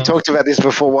we talked about this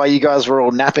before. Why you guys were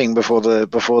all napping before the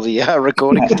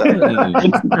recording started.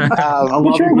 I love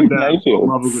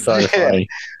a good funny.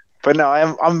 But no,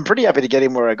 I'm pretty happy to get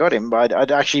him where I got him. But I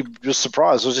actually was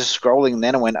surprised. I was just scrolling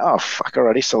then and went, oh fuck,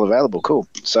 already still available. Cool.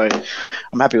 So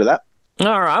I'm happy with that.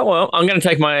 All right, well, I'm going to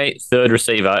take my third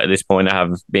receiver at this point. I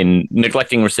have been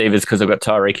neglecting receivers because I've got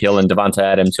Tyreek Hill and Devontae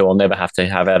Adams, who I'll never have to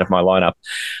have out of my lineup.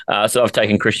 So I've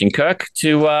taken Christian Kirk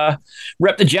to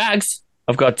rep the Jags.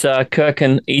 I've got Kirk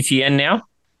and ETN now,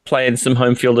 playing some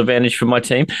home field advantage for my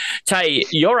team. Tay,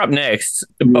 you're up next.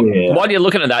 Yeah. While you're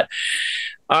looking at that,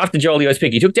 after Jolio's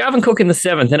pick, he took Dalvin Cook in the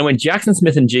 7th, then it went Jackson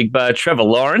Smith and Jigba, Trevor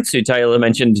Lawrence, who Taylor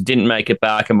mentioned didn't make it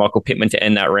back, and Michael Pittman to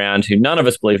end that round, who none of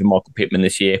us believe in Michael Pittman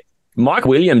this year. Mike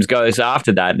Williams goes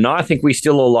after that, and I think we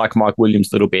still all like Mike Williams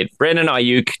a little bit. Brandon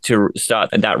Ayuk to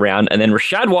start that round, and then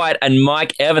Rashad White and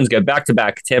Mike Evans go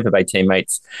back-to-back Tampa Bay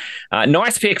teammates.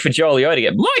 Nice pick for Jolio to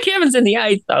get Mike Evans in the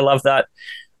 8th. I love that.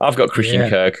 I've got Christian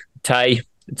Kirk. Tay,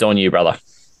 it's on you, brother.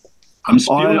 I'm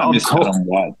spewing on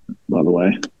White, by the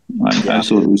way. I'm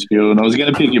absolutely spewing. I was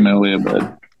going to pick him earlier,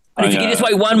 but... If you can just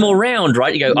wait one more round,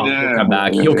 right? You go, he'll come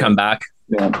back. He'll come back.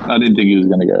 Yeah, I didn't think he was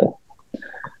going to go.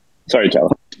 Sorry, Taylor.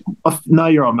 No,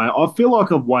 you're right, mate. I feel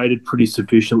like I've waited pretty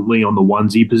sufficiently on the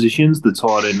onesie positions, the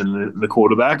tight end and the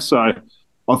quarterback. So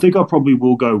I think I probably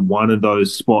will go one of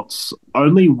those spots.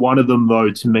 Only one of them,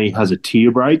 though, to me, has a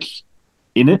tier break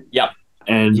in it. Yep.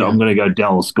 And I'm going to go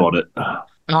Dallas Goedert.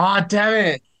 Oh, damn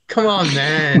it. Come on,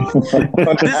 man.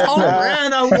 This whole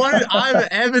round, I wanted either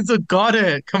Evans or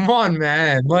Goddard. Come on,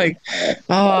 man. Like,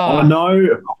 I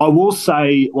know. I will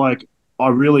say, like, I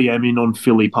really am in on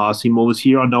Philly passing more this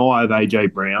year. I know I have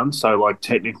AJ Brown, so like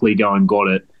technically going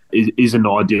Goddard isn't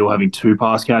ideal having 2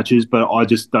 pass catches, but I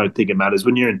just don't think it matters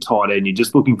when you're in tight end. You're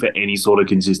just looking for any sort of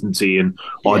consistency, and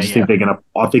I think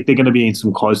they're gonna be in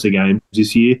some closer games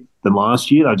this year than last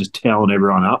year. They're just toweling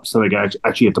everyone up, so they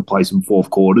actually have to play some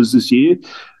fourth quarters this year,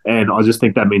 and I just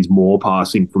think that means more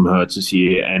passing from Hurts this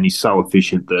year, and he's so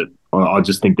efficient that I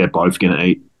just think they're both going to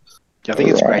eat. I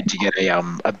think it's great to get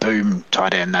a boom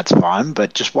tight end. That's fine,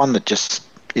 but just one that just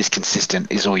is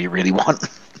consistent is all you really want.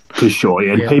 For sure,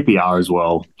 yeah. And PPR as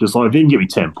well. Just like if you can give me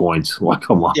 10 points, like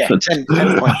I'm laughing. Yeah, 10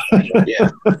 points.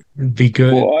 Yeah, be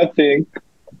good. Well, I think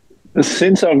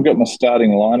since I've got my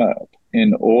starting lineup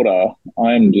in order,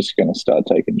 I'm just going to start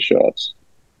taking shots.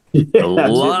 Yeah,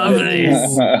 love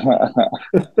this.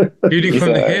 Shooting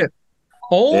from the hip.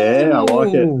 Oh, yeah, I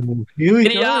like it. Here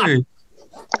we go.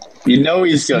 You know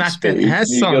he's got speed.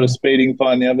 He got a speeding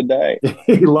fine the other day.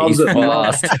 He loves it.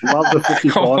 Loves the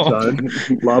 55 zone.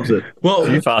 Loves it. Well,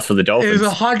 too fast for the Dolphins. It was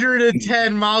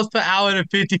 110 miles per hour to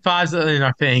 55 zone,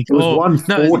 I think. It was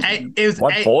 140. It was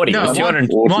 140. No,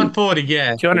 140,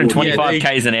 yeah. 225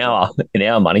 Ks an hour in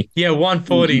our money. Yeah,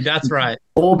 140. That's right.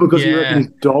 Or because he reckoned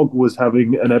his dog was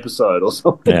having an episode or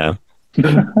something. Yeah.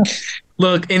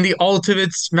 Look, in the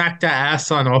ultimate smack that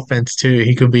ass on offense too,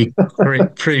 he could be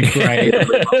pretty great.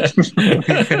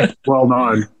 Well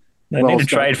known. They need to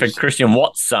trade for Christian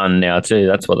Watt's son now too.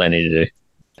 That's what they need to do.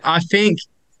 I think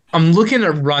I'm looking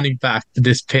at running back for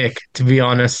this pick, to be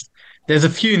honest. There's a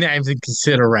few names in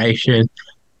consideration.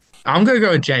 I'm going to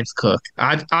go with James Cook.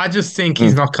 I just think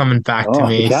he's not coming back to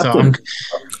me. So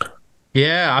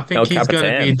I think he's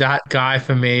going to be that guy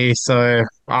for me. So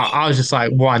I was just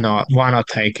like, why not? Why not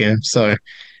take him? So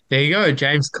there you go,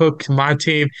 James Cook, my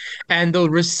team. And the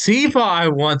receiver I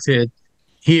wanted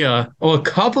here, or a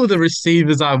couple of the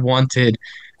receivers I wanted,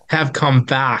 have come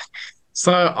back.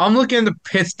 So I'm looking at the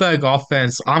Pittsburgh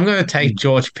offense. I'm going to take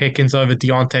George Pickens over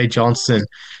Deontay Johnson.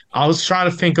 I was trying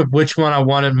to think of which one I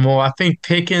wanted more. I think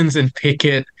Pickens and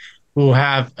Pickett will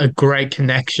have a great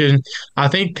connection. I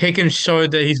think Pickens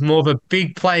showed that he's more of a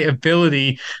big play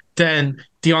ability than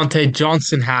Deontay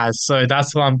Johnson has. So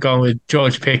that's why I'm going with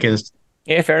George Pickens.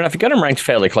 Yeah, fair enough. You've got them ranked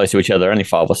fairly close to each other, only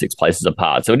 5 or 6 places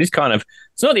apart. So it is kind of,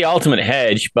 it's not the ultimate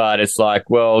hedge, but it's like,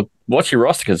 well, what's your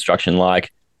roster construction like?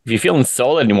 If you're feeling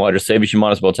solid in wide receivers, you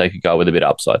might as well take a go with a bit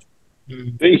of upside.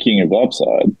 Speaking of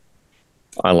upside,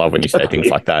 I love when you say things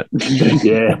like that. Yeah.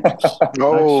 Yeah.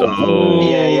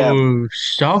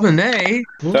 Charbonnet.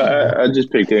 So I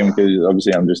just picked him because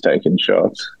obviously I'm just taking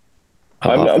shots.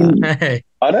 I don't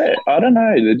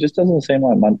know. There just doesn't seem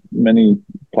like many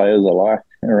players I like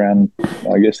around,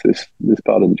 I guess, this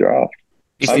part of the draft.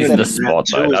 This is the spot,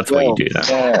 though. That's where you do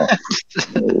that.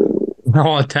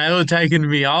 Oh, Taylor taking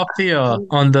me up here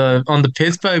on the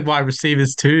Pittsburgh wide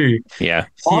receivers too. Yeah.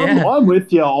 I'm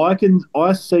with you.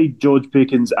 I see George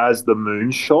Pickens as the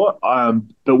moonshot.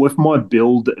 But with my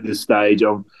build at this stage,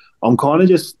 I'm kind of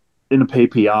just in a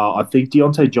PPR. I think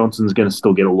Deontay Johnson's going to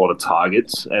still get a lot of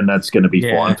targets, and that's going to be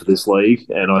fine for this league.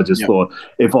 And I just thought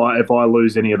if I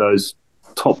lose any of those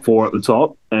top 4 at the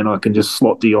top, and I can just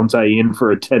slot Deontay in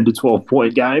for a 10 to 12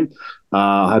 point game,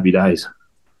 happy days.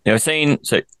 Now, we've seen,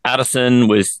 so Addison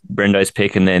was Brendo's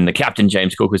pick, and then the captain,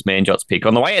 James Cook, was Manjot's pick.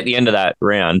 On the way at the end of that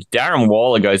round, Darren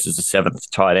Waller goes as the 7th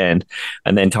tight end,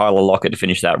 and then Tyler Lockett to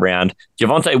finish that round.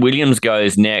 Javonte Williams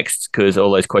goes next because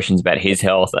all those questions about his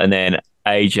health, and then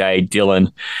AJ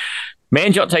Dillon.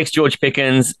 Manjot takes George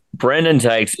Pickens. Brendan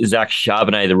takes Zach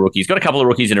Charbonnet, the rookie. He's got a couple of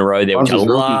rookies in a row there, which I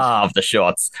love the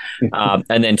shots.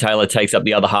 And then Taylor takes up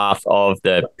the other half of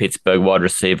the Pittsburgh wide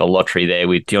receiver lottery there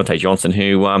with Deontay Johnson,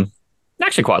 who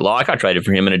actually quite like. I traded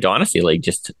for him in a dynasty league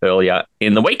just earlier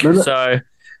in the week. I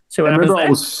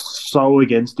was so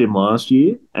against him last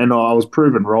year, and I was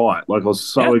proven right. Like, I was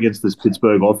so against this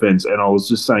Pittsburgh offense, and I was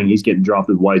just saying he's getting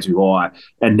drafted way too high.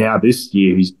 And now this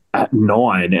year he's at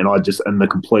 9, and the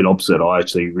complete opposite. I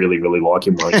actually really, really like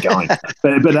him where he's going.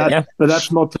 but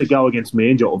that's not to go against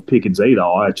Manjot or Pickens either.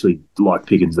 I actually like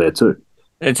Pickens there too.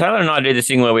 Taylor and I do this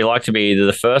thing where we like to be either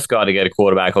the first guy to get a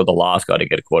quarterback or the last guy to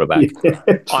get a quarterback. Yeah.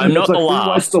 I'm not the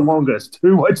last.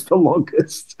 Who waits the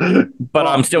longest? But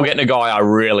I'm still getting a guy I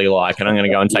really like, and I'm going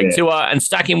to go and take Tua and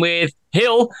stack him with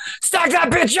Hill. Stack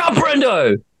that bitch up,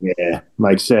 Brendo! Yeah,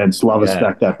 makes sense. Love to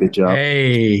stack that bitch up.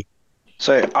 Hey.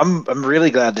 So I'm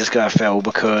really glad this guy fell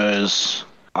because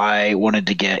I wanted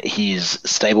to get his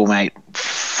stablemate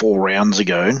 4 rounds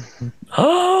ago.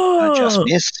 I just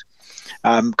missed.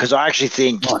 Because I actually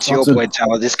think, to your point,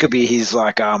 Tyler, this could be his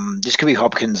this could be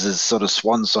Hopkins' sort of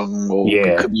swan song, or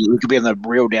it could be on the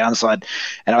real downside.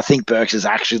 And I think Burks is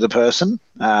actually the person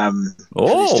for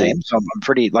this team. So I'm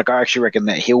pretty I actually reckon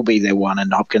that he'll be their one,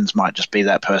 and Hopkins might just be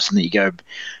that person that you go.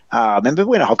 Remember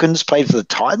when Hopkins played for the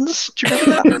Titans? Do you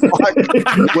remember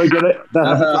that? We get it.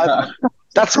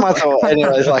 That's my thought.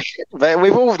 Anyways,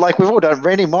 we've all done.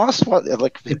 Randy Moss, he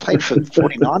played for the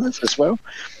 49ers as well.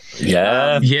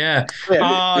 Yeah.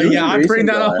 I bring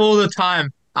that up all the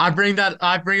time. I bring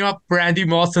up Randy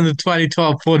Moss and the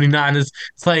 2012 49ers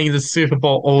playing in the Super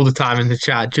Bowl all the time in the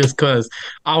chat, just because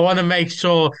I want to make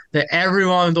sure that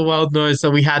everyone in the world knows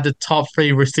that we had the top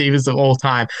 3 receivers of all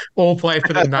time all play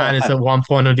for the Niners at one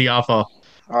point or the other.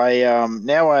 I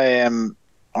am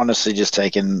honestly just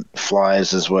taking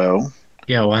flyers as well.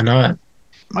 Yeah, why not?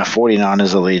 My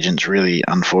 49ers allegiance really,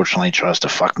 unfortunately, tries to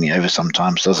fuck me over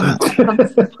sometimes, doesn't it?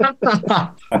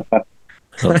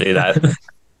 I'll do that.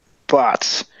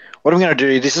 But what I'm going to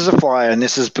do, this is a flyer, and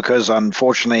this is because,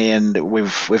 unfortunately, and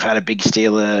we've had a big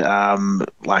Steeler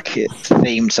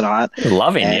theme tonight.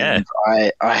 Loving, yeah.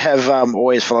 I have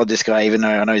always followed this guy, even though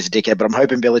I know he's a dickhead, but I'm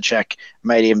hoping Belichick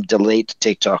made him delete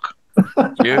TikTok.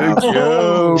 Potentially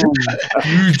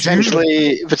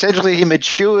he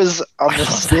matures on the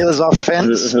Steelers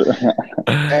offense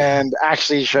and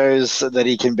actually shows that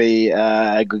he can be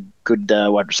a good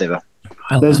wide receiver.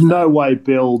 There's no way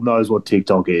Bill knows what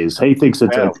TikTok is. He thinks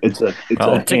it's a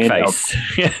tick handheld. face.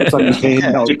 It's like a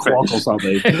handheld clock or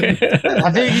something.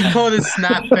 I think he called it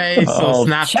Snap Face or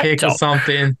Snap Tick or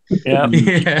something. Yeah.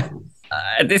 Yeah.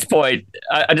 At this point,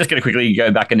 I'm just going to quickly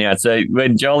go back and out. So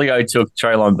when Jolio took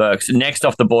Traylon Burks, next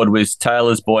off the board was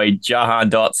Taylor's boy, Jahan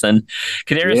Dotson.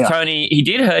 Kadarius Toney, he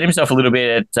did hurt himself a little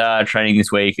bit at training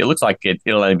this week. It looks like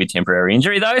it'll only be a temporary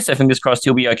injury, though, so fingers crossed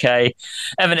he'll be okay.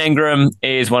 Evan Engram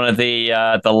is one of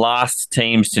the last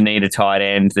teams to need a tight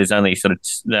end. There's only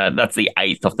that's the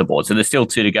 8th off the board, so there's still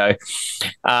 2 to go.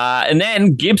 And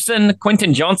then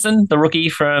Quentin Johnson, the rookie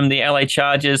from the LA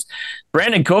Chargers.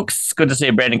 Brandon Cooks, good to see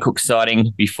a Brandon Cooks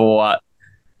sighting before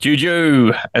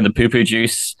Juju and the poo-poo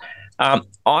juice.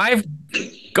 I've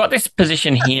got this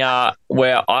position here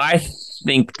where I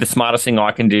think the smartest thing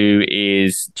I can do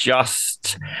is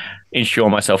just insure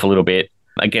myself a little bit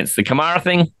against the Kamara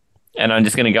thing, and I'm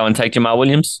just going to go and take Jamal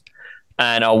Williams,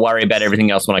 and I'll worry about everything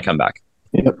else when I come back.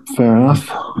 Yep, fair enough.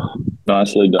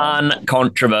 Nicely done.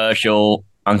 Uncontroversial.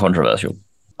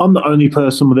 I'm the only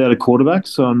person without a quarterback,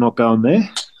 so I'm not going there.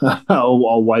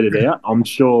 I'll wait it out. I'm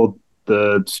sure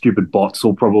the stupid bots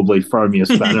will probably throw me a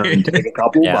spanner and take a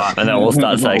couple. Yeah, and then we'll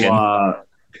start taking.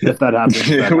 If that happens,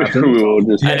 that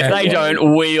happens. And if they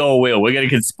don't, we all will. We're going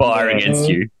to conspire against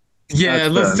you. Yeah,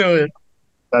 let's do it.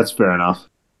 That's fair enough.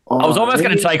 I was almost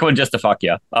going to take one just to fuck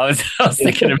you. I was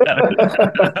thinking about it.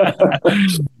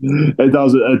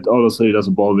 It honestly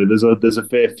doesn't bother me. There's a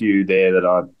fair few there that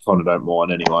I kind of don't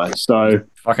mind anyway. So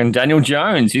fucking Daniel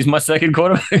Jones, he's my second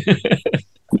quarterback.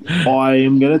 I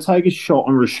am going to take a shot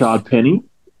on Rashad Penny.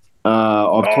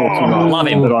 I've talked about love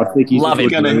him. But I think he's love him.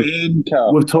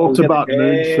 We've talked about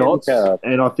moonshots,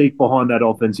 and I think behind that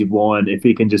offensive line, if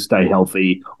he can just stay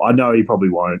healthy, I know he probably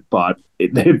won't, but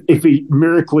if he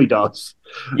miraculously does,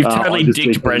 you've totally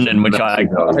dicked Brendan, which I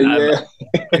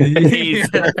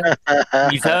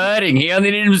he's hurting. He only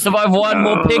needed to survive one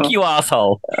more pick, you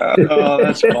asshole.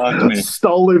 That's fucked me.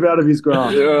 Stole him out of his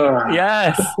grasp.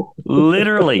 Yes,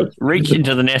 literally reached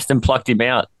into the nest and plucked him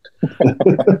out.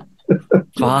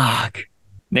 Fuck.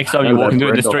 Next time you're walking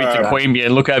through the streets of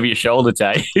Queanbeyan, look over your shoulder,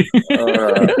 Tay.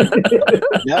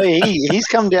 No, he's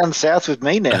come down south with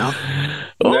me now.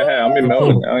 Yeah, I'm in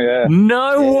Melbourne. Oh, yeah.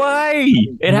 No way.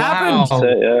 It happened.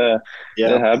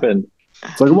 Yeah, it happened.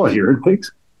 It's like, what, hearing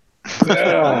pigs?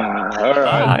 Yeah. All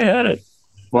right. I heard it.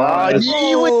 Well,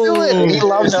 you would do it. He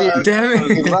loves him. Damn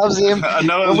it. He loves him.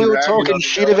 When we were talking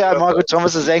shit about Michael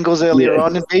Thomas's ankles earlier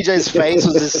on, and BJ's face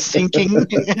was just sinking.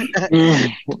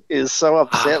 He was so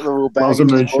upset that we were bagging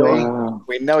his boy.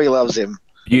 We know he loves him.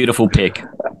 Beautiful pick.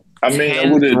 I mean, I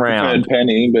would have preferred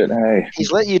Penny, but hey.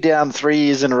 He's let you down 3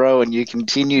 years in a row, and you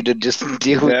continue to just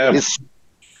deal with this.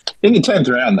 In the 10th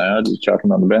round, though, I just chuck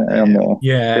him on the bench.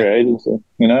 Free agency,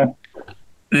 you know?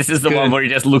 This is the one where he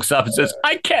just looks up and says,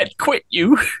 I can't quit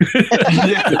you.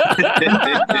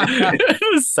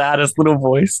 The saddest little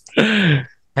voice. Hey,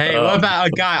 what about a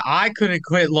guy I couldn't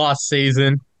quit last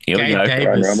season? Gabe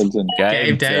Davis.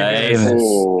 Gabe Davis.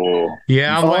 Oh.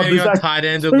 Yeah, I'm waiting on tight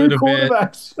end a little bit.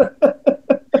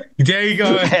 There you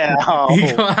go.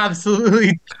 He got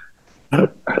absolutely...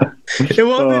 It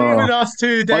wasn't even us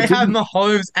two. They had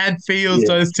Mahomes and Fields,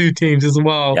 those two teams as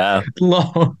well. Yeah.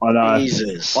 I know.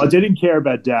 Jesus. I didn't care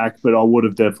about Dak, but I would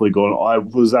have definitely gone. I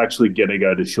was actually going to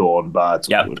go to Sean, but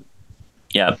good.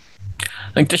 Yeah.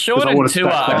 Like Deshaun and Tua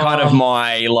are kind of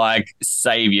my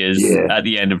saviors at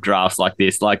the end of drafts like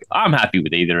this. Like, I'm happy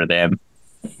with either of them.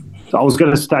 I was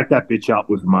going to stack that bitch up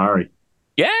with Murray.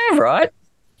 Yeah, right.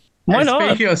 Why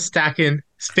not?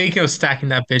 Speaking of stacking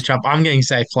that bitch up, I'm getting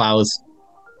Zay Flowers.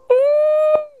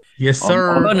 Yes,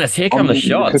 sir. Oh, goodness, here come the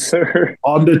shots.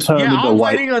 I'm determined to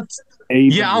wait.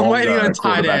 I'm waiting on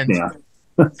tight end.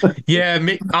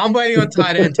 I'm waiting on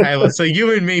tight end, Taylor. So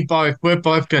you and me both, we're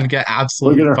both going to get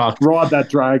absolutely fucked. Ride that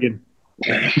dragon.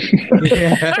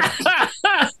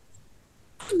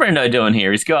 What's Brendo doing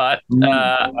here? He's got,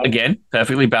 again,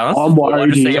 perfectly balanced. I'm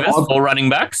worried here. Four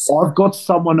running backs. I've got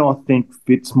someone I think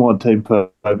fits my team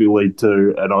perfectly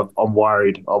too, and I'm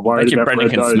worried. I'm worried about Brendan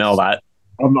can smell that.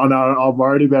 I know. I'm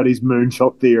worried about his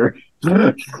moonshot theory.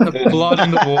 The blood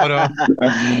in the water.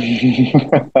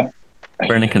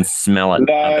 Brendan can smell it.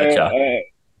 No, I've got a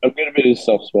bit of a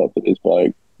soft spot for this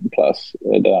bloke. Plus,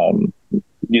 it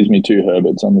gives me two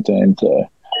Herberts on the team. So,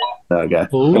 okay.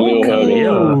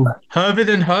 Herbert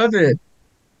and Herbert.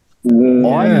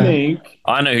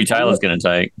 I know who Taylor's going to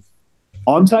take.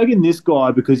 I'm taking this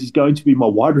guy because he's going to be my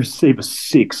wide receiver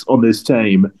 6 on this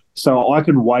team, so I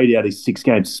can wait out his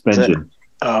 6-game suspension.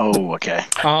 Oh, okay.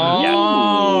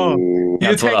 Oh, you're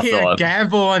That's what I taking a thought.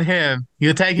 gamble on him.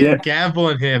 You're taking Yeah. a gamble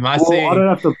on him. I Well, I see. don't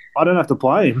have to. I don't have to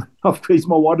play him. He's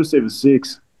my wide receiver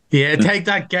 6. Yeah, take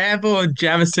that gamble on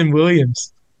Jamison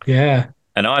Williams. Yeah.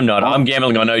 And I'm not. I, I'm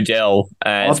gambling on Odell,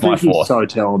 and I it's my think he's fourth. so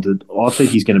talented. I think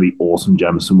he's going to be awesome,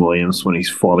 Jamison Williams, when he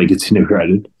finally gets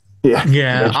integrated. Yeah,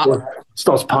 Yeah.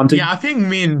 stops punting. Yeah, I think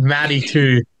me and Maddie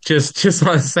too. Just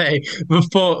want to say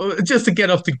before, just to get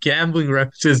off the gambling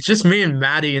references, just me and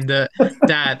Maddie in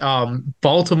that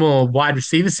Baltimore wide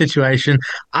receiver situation.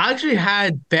 I actually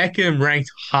had Beckham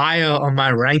ranked higher on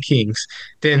my rankings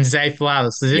than Zay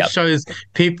Flowers. So this Yep. shows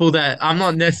people that I'm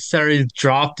not necessarily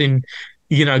drafting,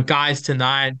 guys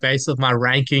tonight based off my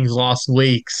rankings last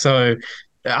week. So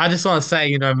I just want to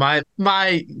say,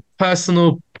 my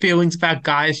personal feelings about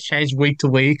guys change week to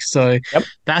week. So Yep.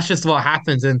 that's just what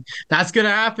happens. And that's going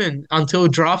to happen until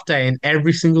draft day in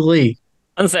every single league.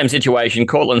 In the same situation,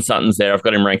 Cortland Sutton's there. I've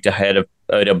got him ranked ahead of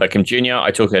Odell Beckham Jr. I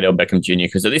took Odell Beckham Jr.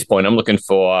 because at this point, I'm looking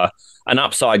for an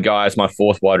upside guy as my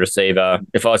fourth wide receiver.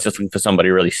 If I was just looking for somebody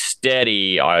really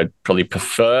steady, I'd probably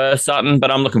prefer Sutton,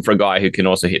 but I'm looking for a guy who can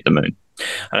also hit the moon.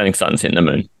 I don't think Sutton's hitting the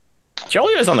moon.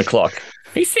 Jolio's on the clock.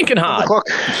 He's thinking hard.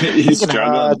 He's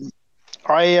struggling.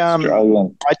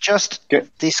 Struggling.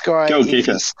 This guy, Go if he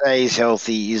kicker. stays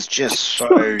healthy, is just so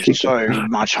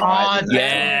much higher than that.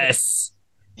 Yes.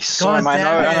 He's so God I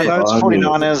know damn it's it.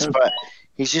 49ers, but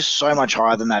he's just so much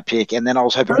higher than that pick. And then I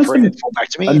was hoping Where's for him to fall back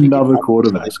to me. Another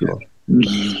quarterback, Scott.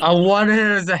 I want him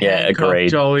as a handcuff,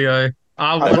 agreed. Jolio.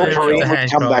 I I want thought him as a Kareem would come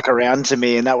handcuff. back around to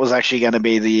me, and that was actually going to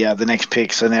be the next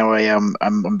pick. So now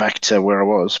I'm back to where I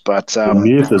was. But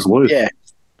Muth is loose. yeah,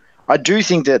 I do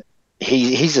think that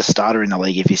he's a starter in the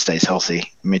league if he stays healthy.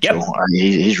 Mitchell, Yep.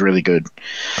 He's really good.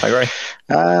 I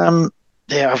agree.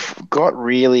 Yeah, I've got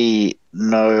really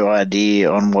no idea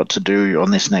on what to do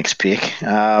on this next pick.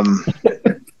 I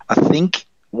think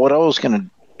what I was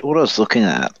looking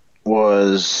at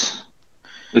was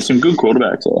There's some good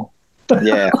quarterbacks there.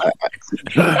 yeah,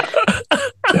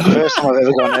 first time I've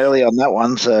ever gone early on that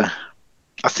one. So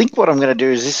I think what I'm going to do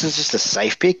is this is just a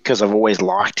safe pick because I've always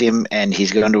liked him, and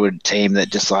he's going to a team that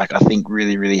just I think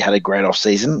really, really had a great off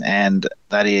season, and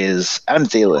that is Adam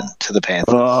Thielen to the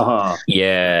Panthers.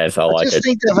 Yes, I I like just it.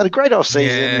 think they've had a great off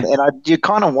season, Yeah. and you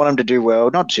kind of want them to do well,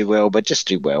 not too well, but just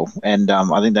do well. And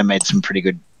I think they made some pretty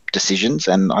good decisions,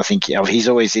 and I think he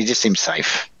just seems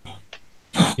safe.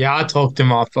 Yeah, I talked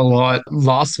him off a lot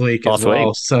last week as Last well.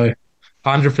 week. So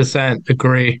 100%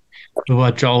 agree with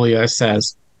what Jolio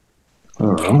says.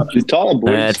 All right. Is Tyler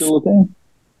Boyd That's- still a thing?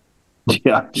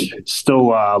 Yeah, still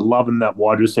loving that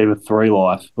wide receiver 3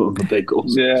 life of the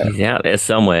Bengals. Yeah. He's out there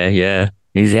somewhere. Yeah,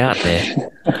 he's out there.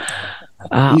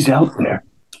 He's out there.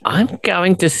 I'm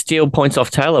going to steal points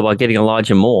off Taylor by getting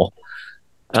Elijah Moore.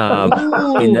 In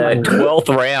the 12th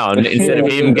round, instead of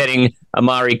him getting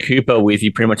Amari Cooper with,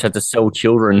 you pretty much had to sell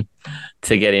children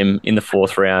to get him in the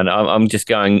 4th round. I'm just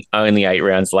going only 8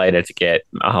 rounds later to get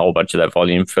a whole bunch of that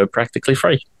volume for practically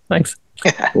free. Thanks.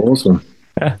 Awesome.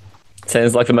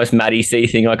 Sounds like the most Matty C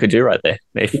thing I could do right there,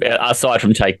 aside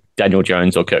from take Daniel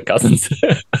Jones or Kirk Cousins.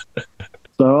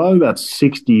 So I have about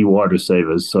 60 wide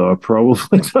receivers, so I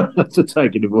probably don't have to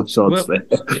take any more shots there.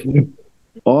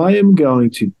 I am going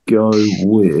to go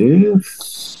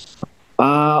with...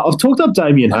 I've talked up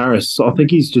Damian Harris. I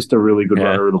think he's just a really good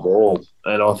runner of the ball.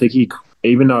 And I think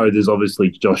even though there's obviously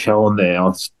Josh Allen there,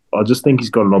 I just think he's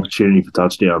got an opportunity for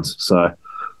touchdowns. So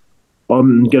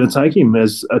I'm going to take him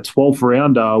as a 12th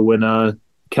rounder when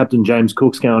Captain James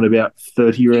Cook's going about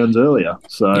 30 rounds earlier.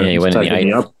 So Yeah, he he's went in the taking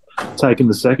me 8th. up. Taking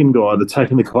the second guy,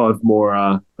 taking the guy with more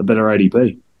a better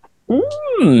ADP.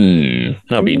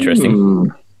 That'll be interesting.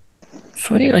 So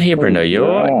what do you got here, Brendo?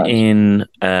 You're in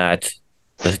at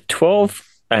the 12th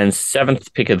and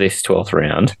 7th pick of this 12th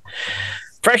round.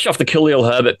 Fresh off the Khalil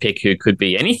Herbert pick, who could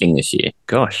be anything this year.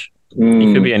 Gosh,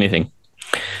 he could be anything.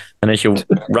 And as your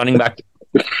running back,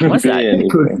 what's that?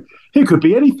 He could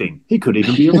be anything. He could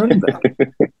even be a running back.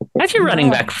 That's your running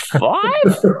back 5?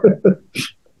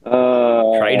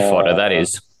 Trade fodder, that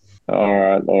is. All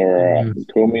right.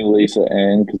 Call me Lisa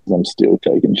Ann because I'm still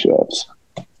taking shots.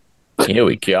 Here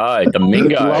we go. The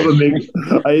Mingo. Love a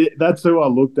Mingo. That's who I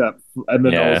looked at, and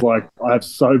then I was like, I have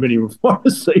so many wide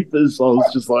receivers. I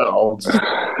was just like,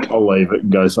 I'll leave it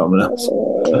and go something else.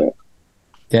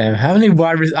 Yeah, how many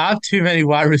I have too many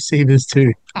wide receivers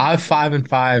too. I have 5 and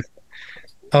 5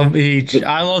 of each.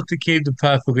 I love to keep the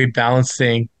perfectly balanced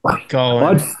thing going.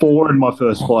 I had 4 in my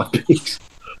first 5 picks.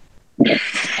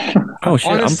 Oh,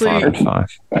 shit. Honestly, I'm 5 and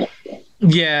 5.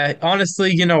 Yeah,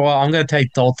 honestly, you know what? I'm going to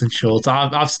take Dalton Schultz.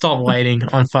 I've stopped waiting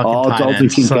on fucking tight Dalton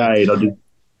ends. So, Kincaid. I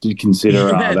did consider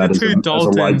Yeah, that the as two a late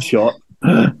Daltons. shot.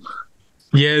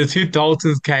 Yeah, the two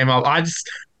Daltons came up. I was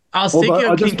thinking Although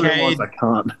I of just Kincaid. realised I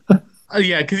can't.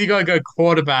 Yeah, because you gotta go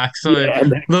quarterback. So Yeah,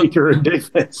 and then look, kicker and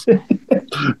defense.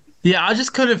 yeah, I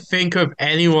just couldn't think of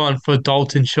anyone for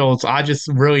Dalton Schultz. I just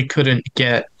really couldn't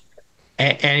get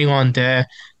anyone there.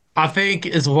 I think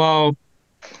as well,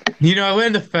 we're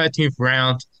in the 13th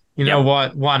round. You know Yep.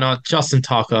 what? Why not? Justin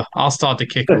Tucker. I'll start the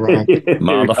kicker wrong.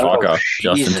 Motherfucker,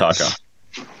 Justin Jesus. Tucker.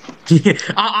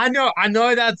 I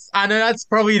know that's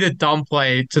probably the dumb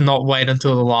play to not wait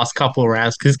until the last couple of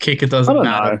rounds because kicker I doesn't don't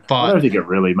matter. know. I But don't think it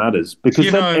really matters because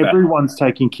you then know, everyone's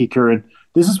taking kicker. And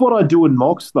this is what I do in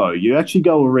mocks, though. You actually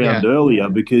go yeah. around earlier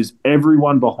because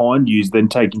everyone behind you is then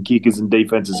taking kickers and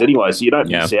defenses anyway, so you don't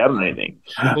Yeah. miss out on anything.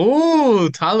 Oh,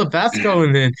 Tyler Bass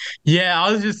going in. Yeah,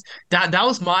 I was just that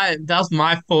was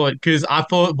my thought because I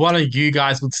thought one of you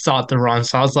guys would start the run.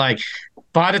 So I was like,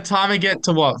 by the time I get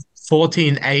to what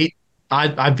 14-8,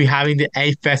 I'd be having the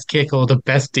eighth best kick or the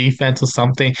best defense or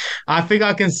something. I think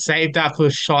I can save that for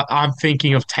a shot I'm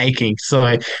thinking of taking.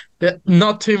 So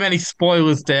not too many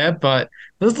spoilers there, but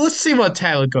let's see what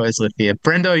Taylor goes with here.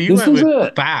 Brendo, you This went is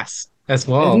with Bass as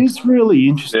It well. is really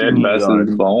interesting Yeah, here, Bass though.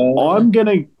 is ball. I'm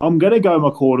gonna go my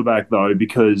quarterback though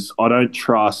because I don't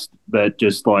trust that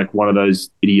just like one of those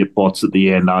idiot bots at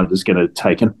the end are just gonna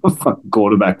take a fucking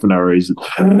quarterback for no reason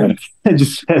and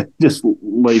just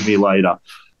leave me later.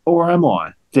 Or am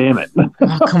I? Damn it! Oh,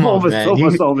 come on, Almost man. thought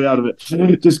myself out of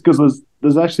it just because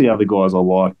there's actually other guys I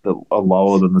like that are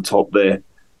lower than the top there.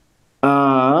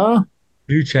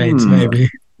 Two chains, maybe.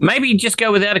 Maybe just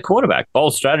go without a quarterback.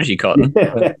 Bold strategy, Cotton.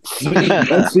 Yeah.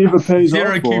 Let's see if it pays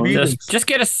Zero off for him. QB. Just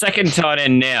get a second tight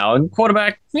end now and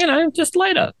quarterback, just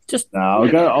later. Just No,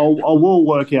 I will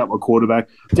work out my quarterback.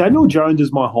 Daniel Jones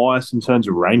is my highest in terms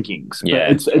of rankings. But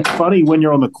Yeah. it's funny when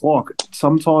you're on the clock.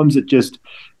 Sometimes it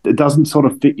doesn't sort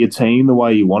of fit your team the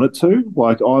way you want it to.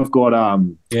 Like I've got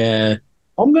Yeah.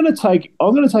 I'm gonna take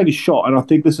a shot, and I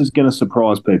think this is gonna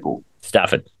surprise people.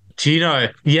 Stafford. Gino.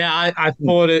 Yeah, I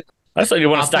thought it. I just thought you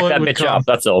want I to stack thought it that would bitch come. up.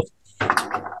 That's all. I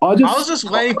I was just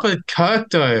waiting for Kirk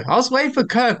though. I was waiting for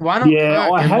Kirk. Why not Yeah,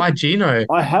 Kirk and why Gino?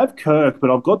 I have Kirk, but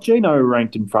I've got Gino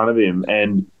ranked in front of him,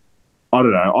 and I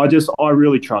don't know. I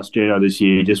really trust Gino this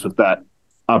year, just with that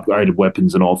upgraded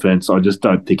weapons and offense. I just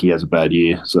don't think he has a bad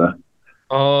year. So.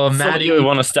 Oh, So Maddie. you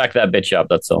want to stack that bitch up.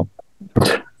 That's all. One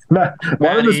of us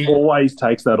Maddie. always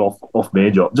takes that off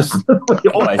man job. Just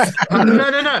always.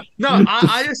 No.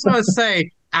 I just want to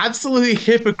say, absolutely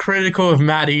hypocritical of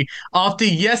Maddie after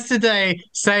yesterday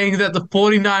saying that the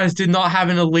 49ers did not have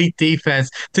an elite defense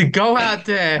to go out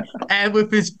there and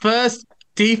with his first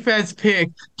defense pick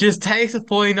just takes the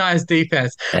 49ers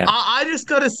defense. Yeah. I just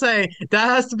got to say, that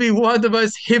has to be one of the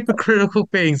most hypocritical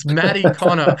things Maddie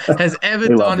Connor has ever He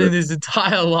done loves in it. his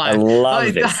entire life. I love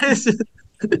Like, this.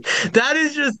 that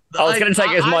is just. I was going to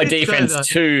take it as my defense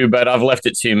too, but I've left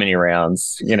it too many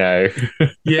rounds. Yeah,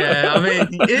 I mean,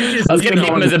 it's just. I was going to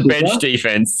keep him as a Kicker? bench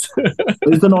defense.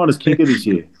 Who's the Niners kicker this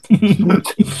year?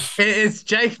 It's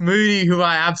Jake Moody, who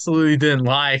I absolutely didn't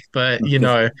like, but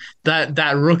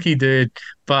that rookie dude.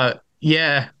 But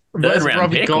yeah, Third where's round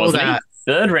Robbie pick, Gold wasn't he? at?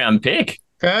 Third round pick.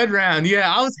 Third round,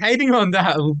 yeah, I was hating on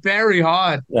that very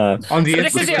hard. On the So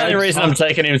this is the Instagram only reason I'm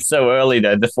taking him so early,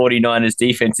 though, the 49ers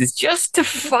defense, is just to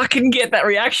fucking get that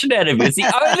reaction out of him. It's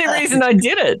the only reason I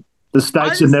did it. The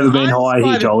stakes have never been high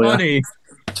here, Jolia.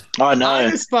 I know. I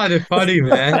just find it funny,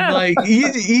 man. Like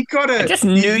you gotta. I just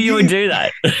knew you would do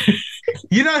that.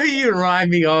 You know who you remind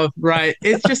me of, right?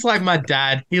 It's just like my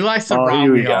dad. He likes to Oh, rile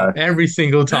here we me up go. every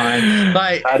single time.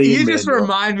 Like Paddy you and just Mandel.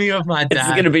 remind me of my This is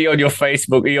dad. going to be on your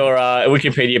Facebook, your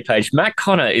Wikipedia page. Matt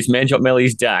Connor is Manjot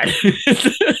Melly's dad.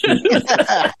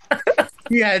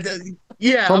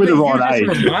 Yeah, Probably the right you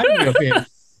just age. remind me of him.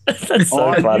 That's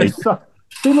so funny.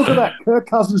 See, look at that. Kirk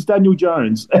Cousins, Daniel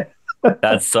Jones.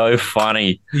 That's so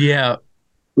funny. Yeah.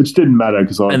 Which didn't matter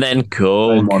because And then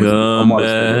Cole I might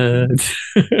Komet.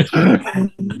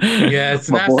 Yeah, it's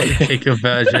an My boy. absolute kicker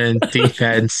version.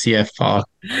 Defense, yeah, fuck.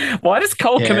 Why does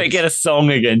Cole Yeah, Komet it's- get a song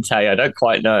again, Tay? I don't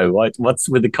quite know. What's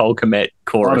with the Cole Komet I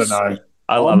chorus? don't know.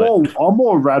 I love it. I'm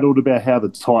more rattled about how the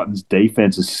Titans'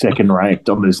 defense is second ranked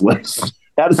on this list.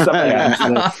 How does something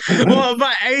happen to that? Well,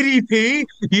 by ADP,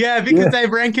 yeah, because they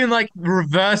rank in like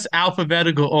reverse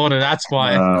alphabetical order. That's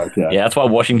why. Okay. Yeah, that's why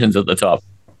Washington's at the top.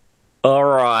 All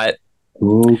right.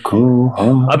 Cool.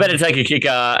 I better take a kicker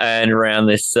and round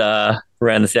this out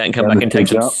and come Round back the and take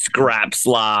some things up. scraps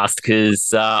last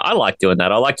because I like doing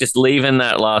that. I like just leaving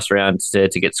that last round to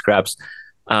get scraps.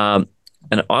 And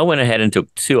I went ahead and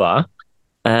took Tua.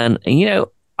 And,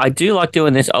 I do like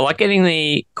doing this. I like getting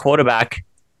the quarterback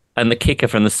and the kicker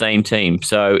from the same team.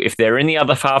 So if they're in the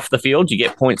other half of the field, you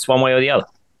get points one way or the other.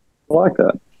 I like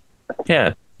that.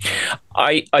 Yeah.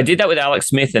 I did that with Alex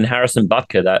Smith and Harrison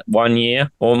Butker that 1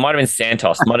 year, or it might have been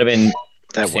Santos. It might have been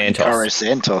That Santos. Caro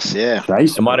Santos, yeah.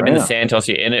 Chase It might have been the Brown. Santos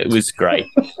year, and it was great.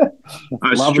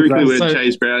 I Love strictly it, went so-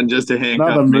 Chase Brown just to handcuff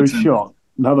Another moose Mixon. shot.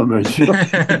 Another moose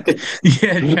shot.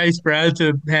 Yeah, Chase Brown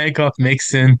to handcuff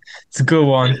Mixon. It's a good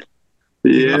one.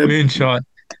 Yeah, Moonshot.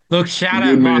 Look, shout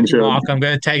Good out Mark moonshot. Mark. I'm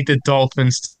going to take the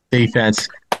Dolphins defense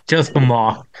just for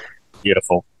Mark.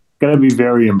 Beautiful. Going to be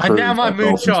very And improved. now my that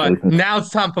Dolphins moonshot. defense. Now it's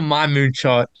time for my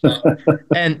moonshot.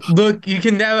 And look, you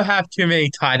can never have too many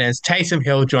tight ends. Taysom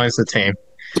Hill joins the team.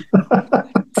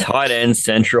 Tight end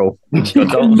central. You Got can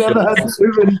Dalton never Schultz. have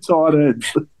too many tight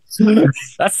ends.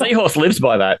 That seahorse lives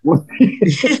by that.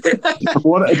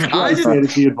 What a I great just-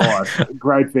 fantasy advice.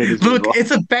 Great fantasy Look, advice.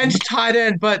 it's a bench tight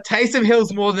end, but Taysom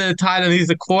Hill's more than a tight end. He's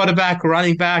a quarterback,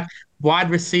 running back, wide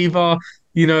receiver,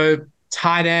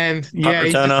 tight end. Yeah,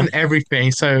 he's just returner. in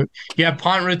everything. So, yeah,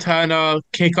 punt returner,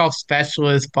 kickoff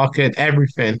specialist, bucket,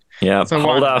 everything. Yeah, So why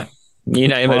holder. not? You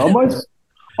name I it.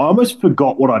 almost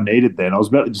forgot what I needed then. I was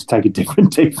about to just take a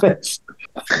different defense.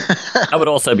 That would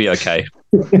also be okay.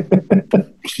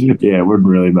 Yeah, it wouldn't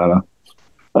really matter.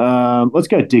 Let's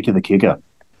go Dick and the kicker.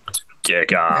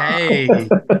 Dicker. Hey.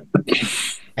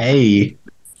 Hey.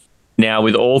 Now,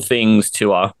 with all things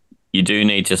Tua, you do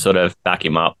need to sort of back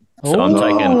him up. So I'm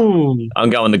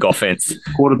going the Goffense.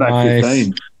 Quarterback Nice.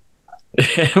 15.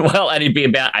 Well, and he'd be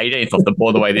about 18th off the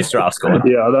board the way this draft's gone.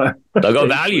 Yeah, I know. They've got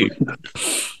value.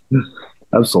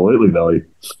 Absolutely value.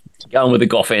 Going with the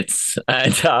Goffense.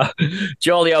 And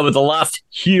Jolio with the last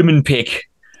human pick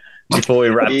before we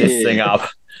wrap this thing up.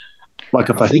 Like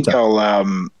a I think fajita.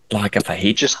 I'll Like a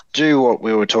fajita. just do what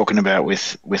we were talking about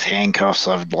with handcuffs.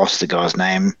 I've lost the guy's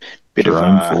name. Bit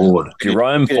Jerome of Ford.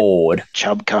 Jerome Ford.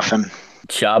 chub cuffing.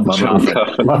 Chubb. Love Chubb.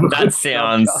 it. Love it. That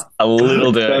sounds a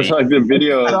little Sounds dirty. like the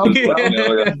video. of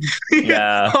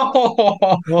Yeah.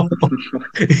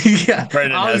 Yeah.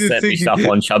 Brendan I was has just sent me thinking- stuff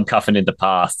on Chubb cuffing in the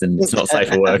past, and it's not safe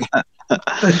for work.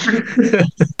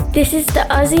 This is the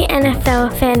Aussie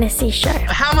NFL Fantasy Show.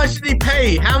 How much did he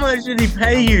pay? How much did he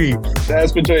pay you?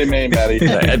 That's between me and Maddie.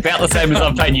 About the same as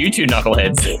I've paid you two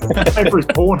knuckleheads. Pay for his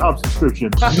Pornhub subscription.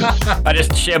 I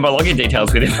just share my login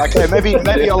details with him. Okay, maybe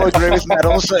I'll agree with Matt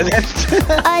also then.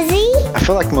 Aussie? I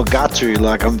feel like Mugatu,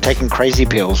 like I'm taking crazy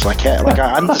pills. Like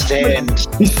I understand.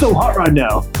 He's so hot right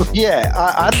now. Yeah,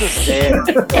 I understand.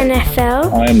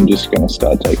 NFL? I'm just going to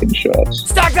start taking shots.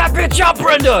 Stack that bitch up,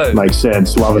 Brendo! Makes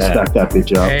sense. Love to stack that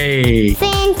bitch up. Hey.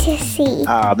 Fantasy.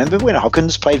 Remember when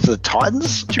Hawkins played for the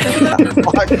Titans? Do you remember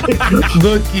that? Like,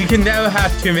 Look, you can never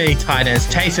have too many tight ends.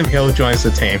 Taysom Hill joins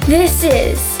the team. This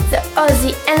is the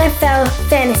Aussie NFL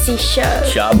Fantasy Show.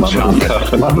 Chubb.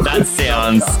 That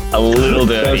sounds a little Sounds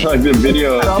dirty. like the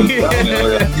video. of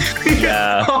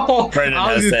Yeah. Brendan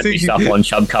I was has just sent me thinking- stuff on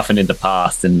Chubb cuffing in the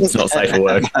past, and it's not safe for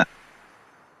work.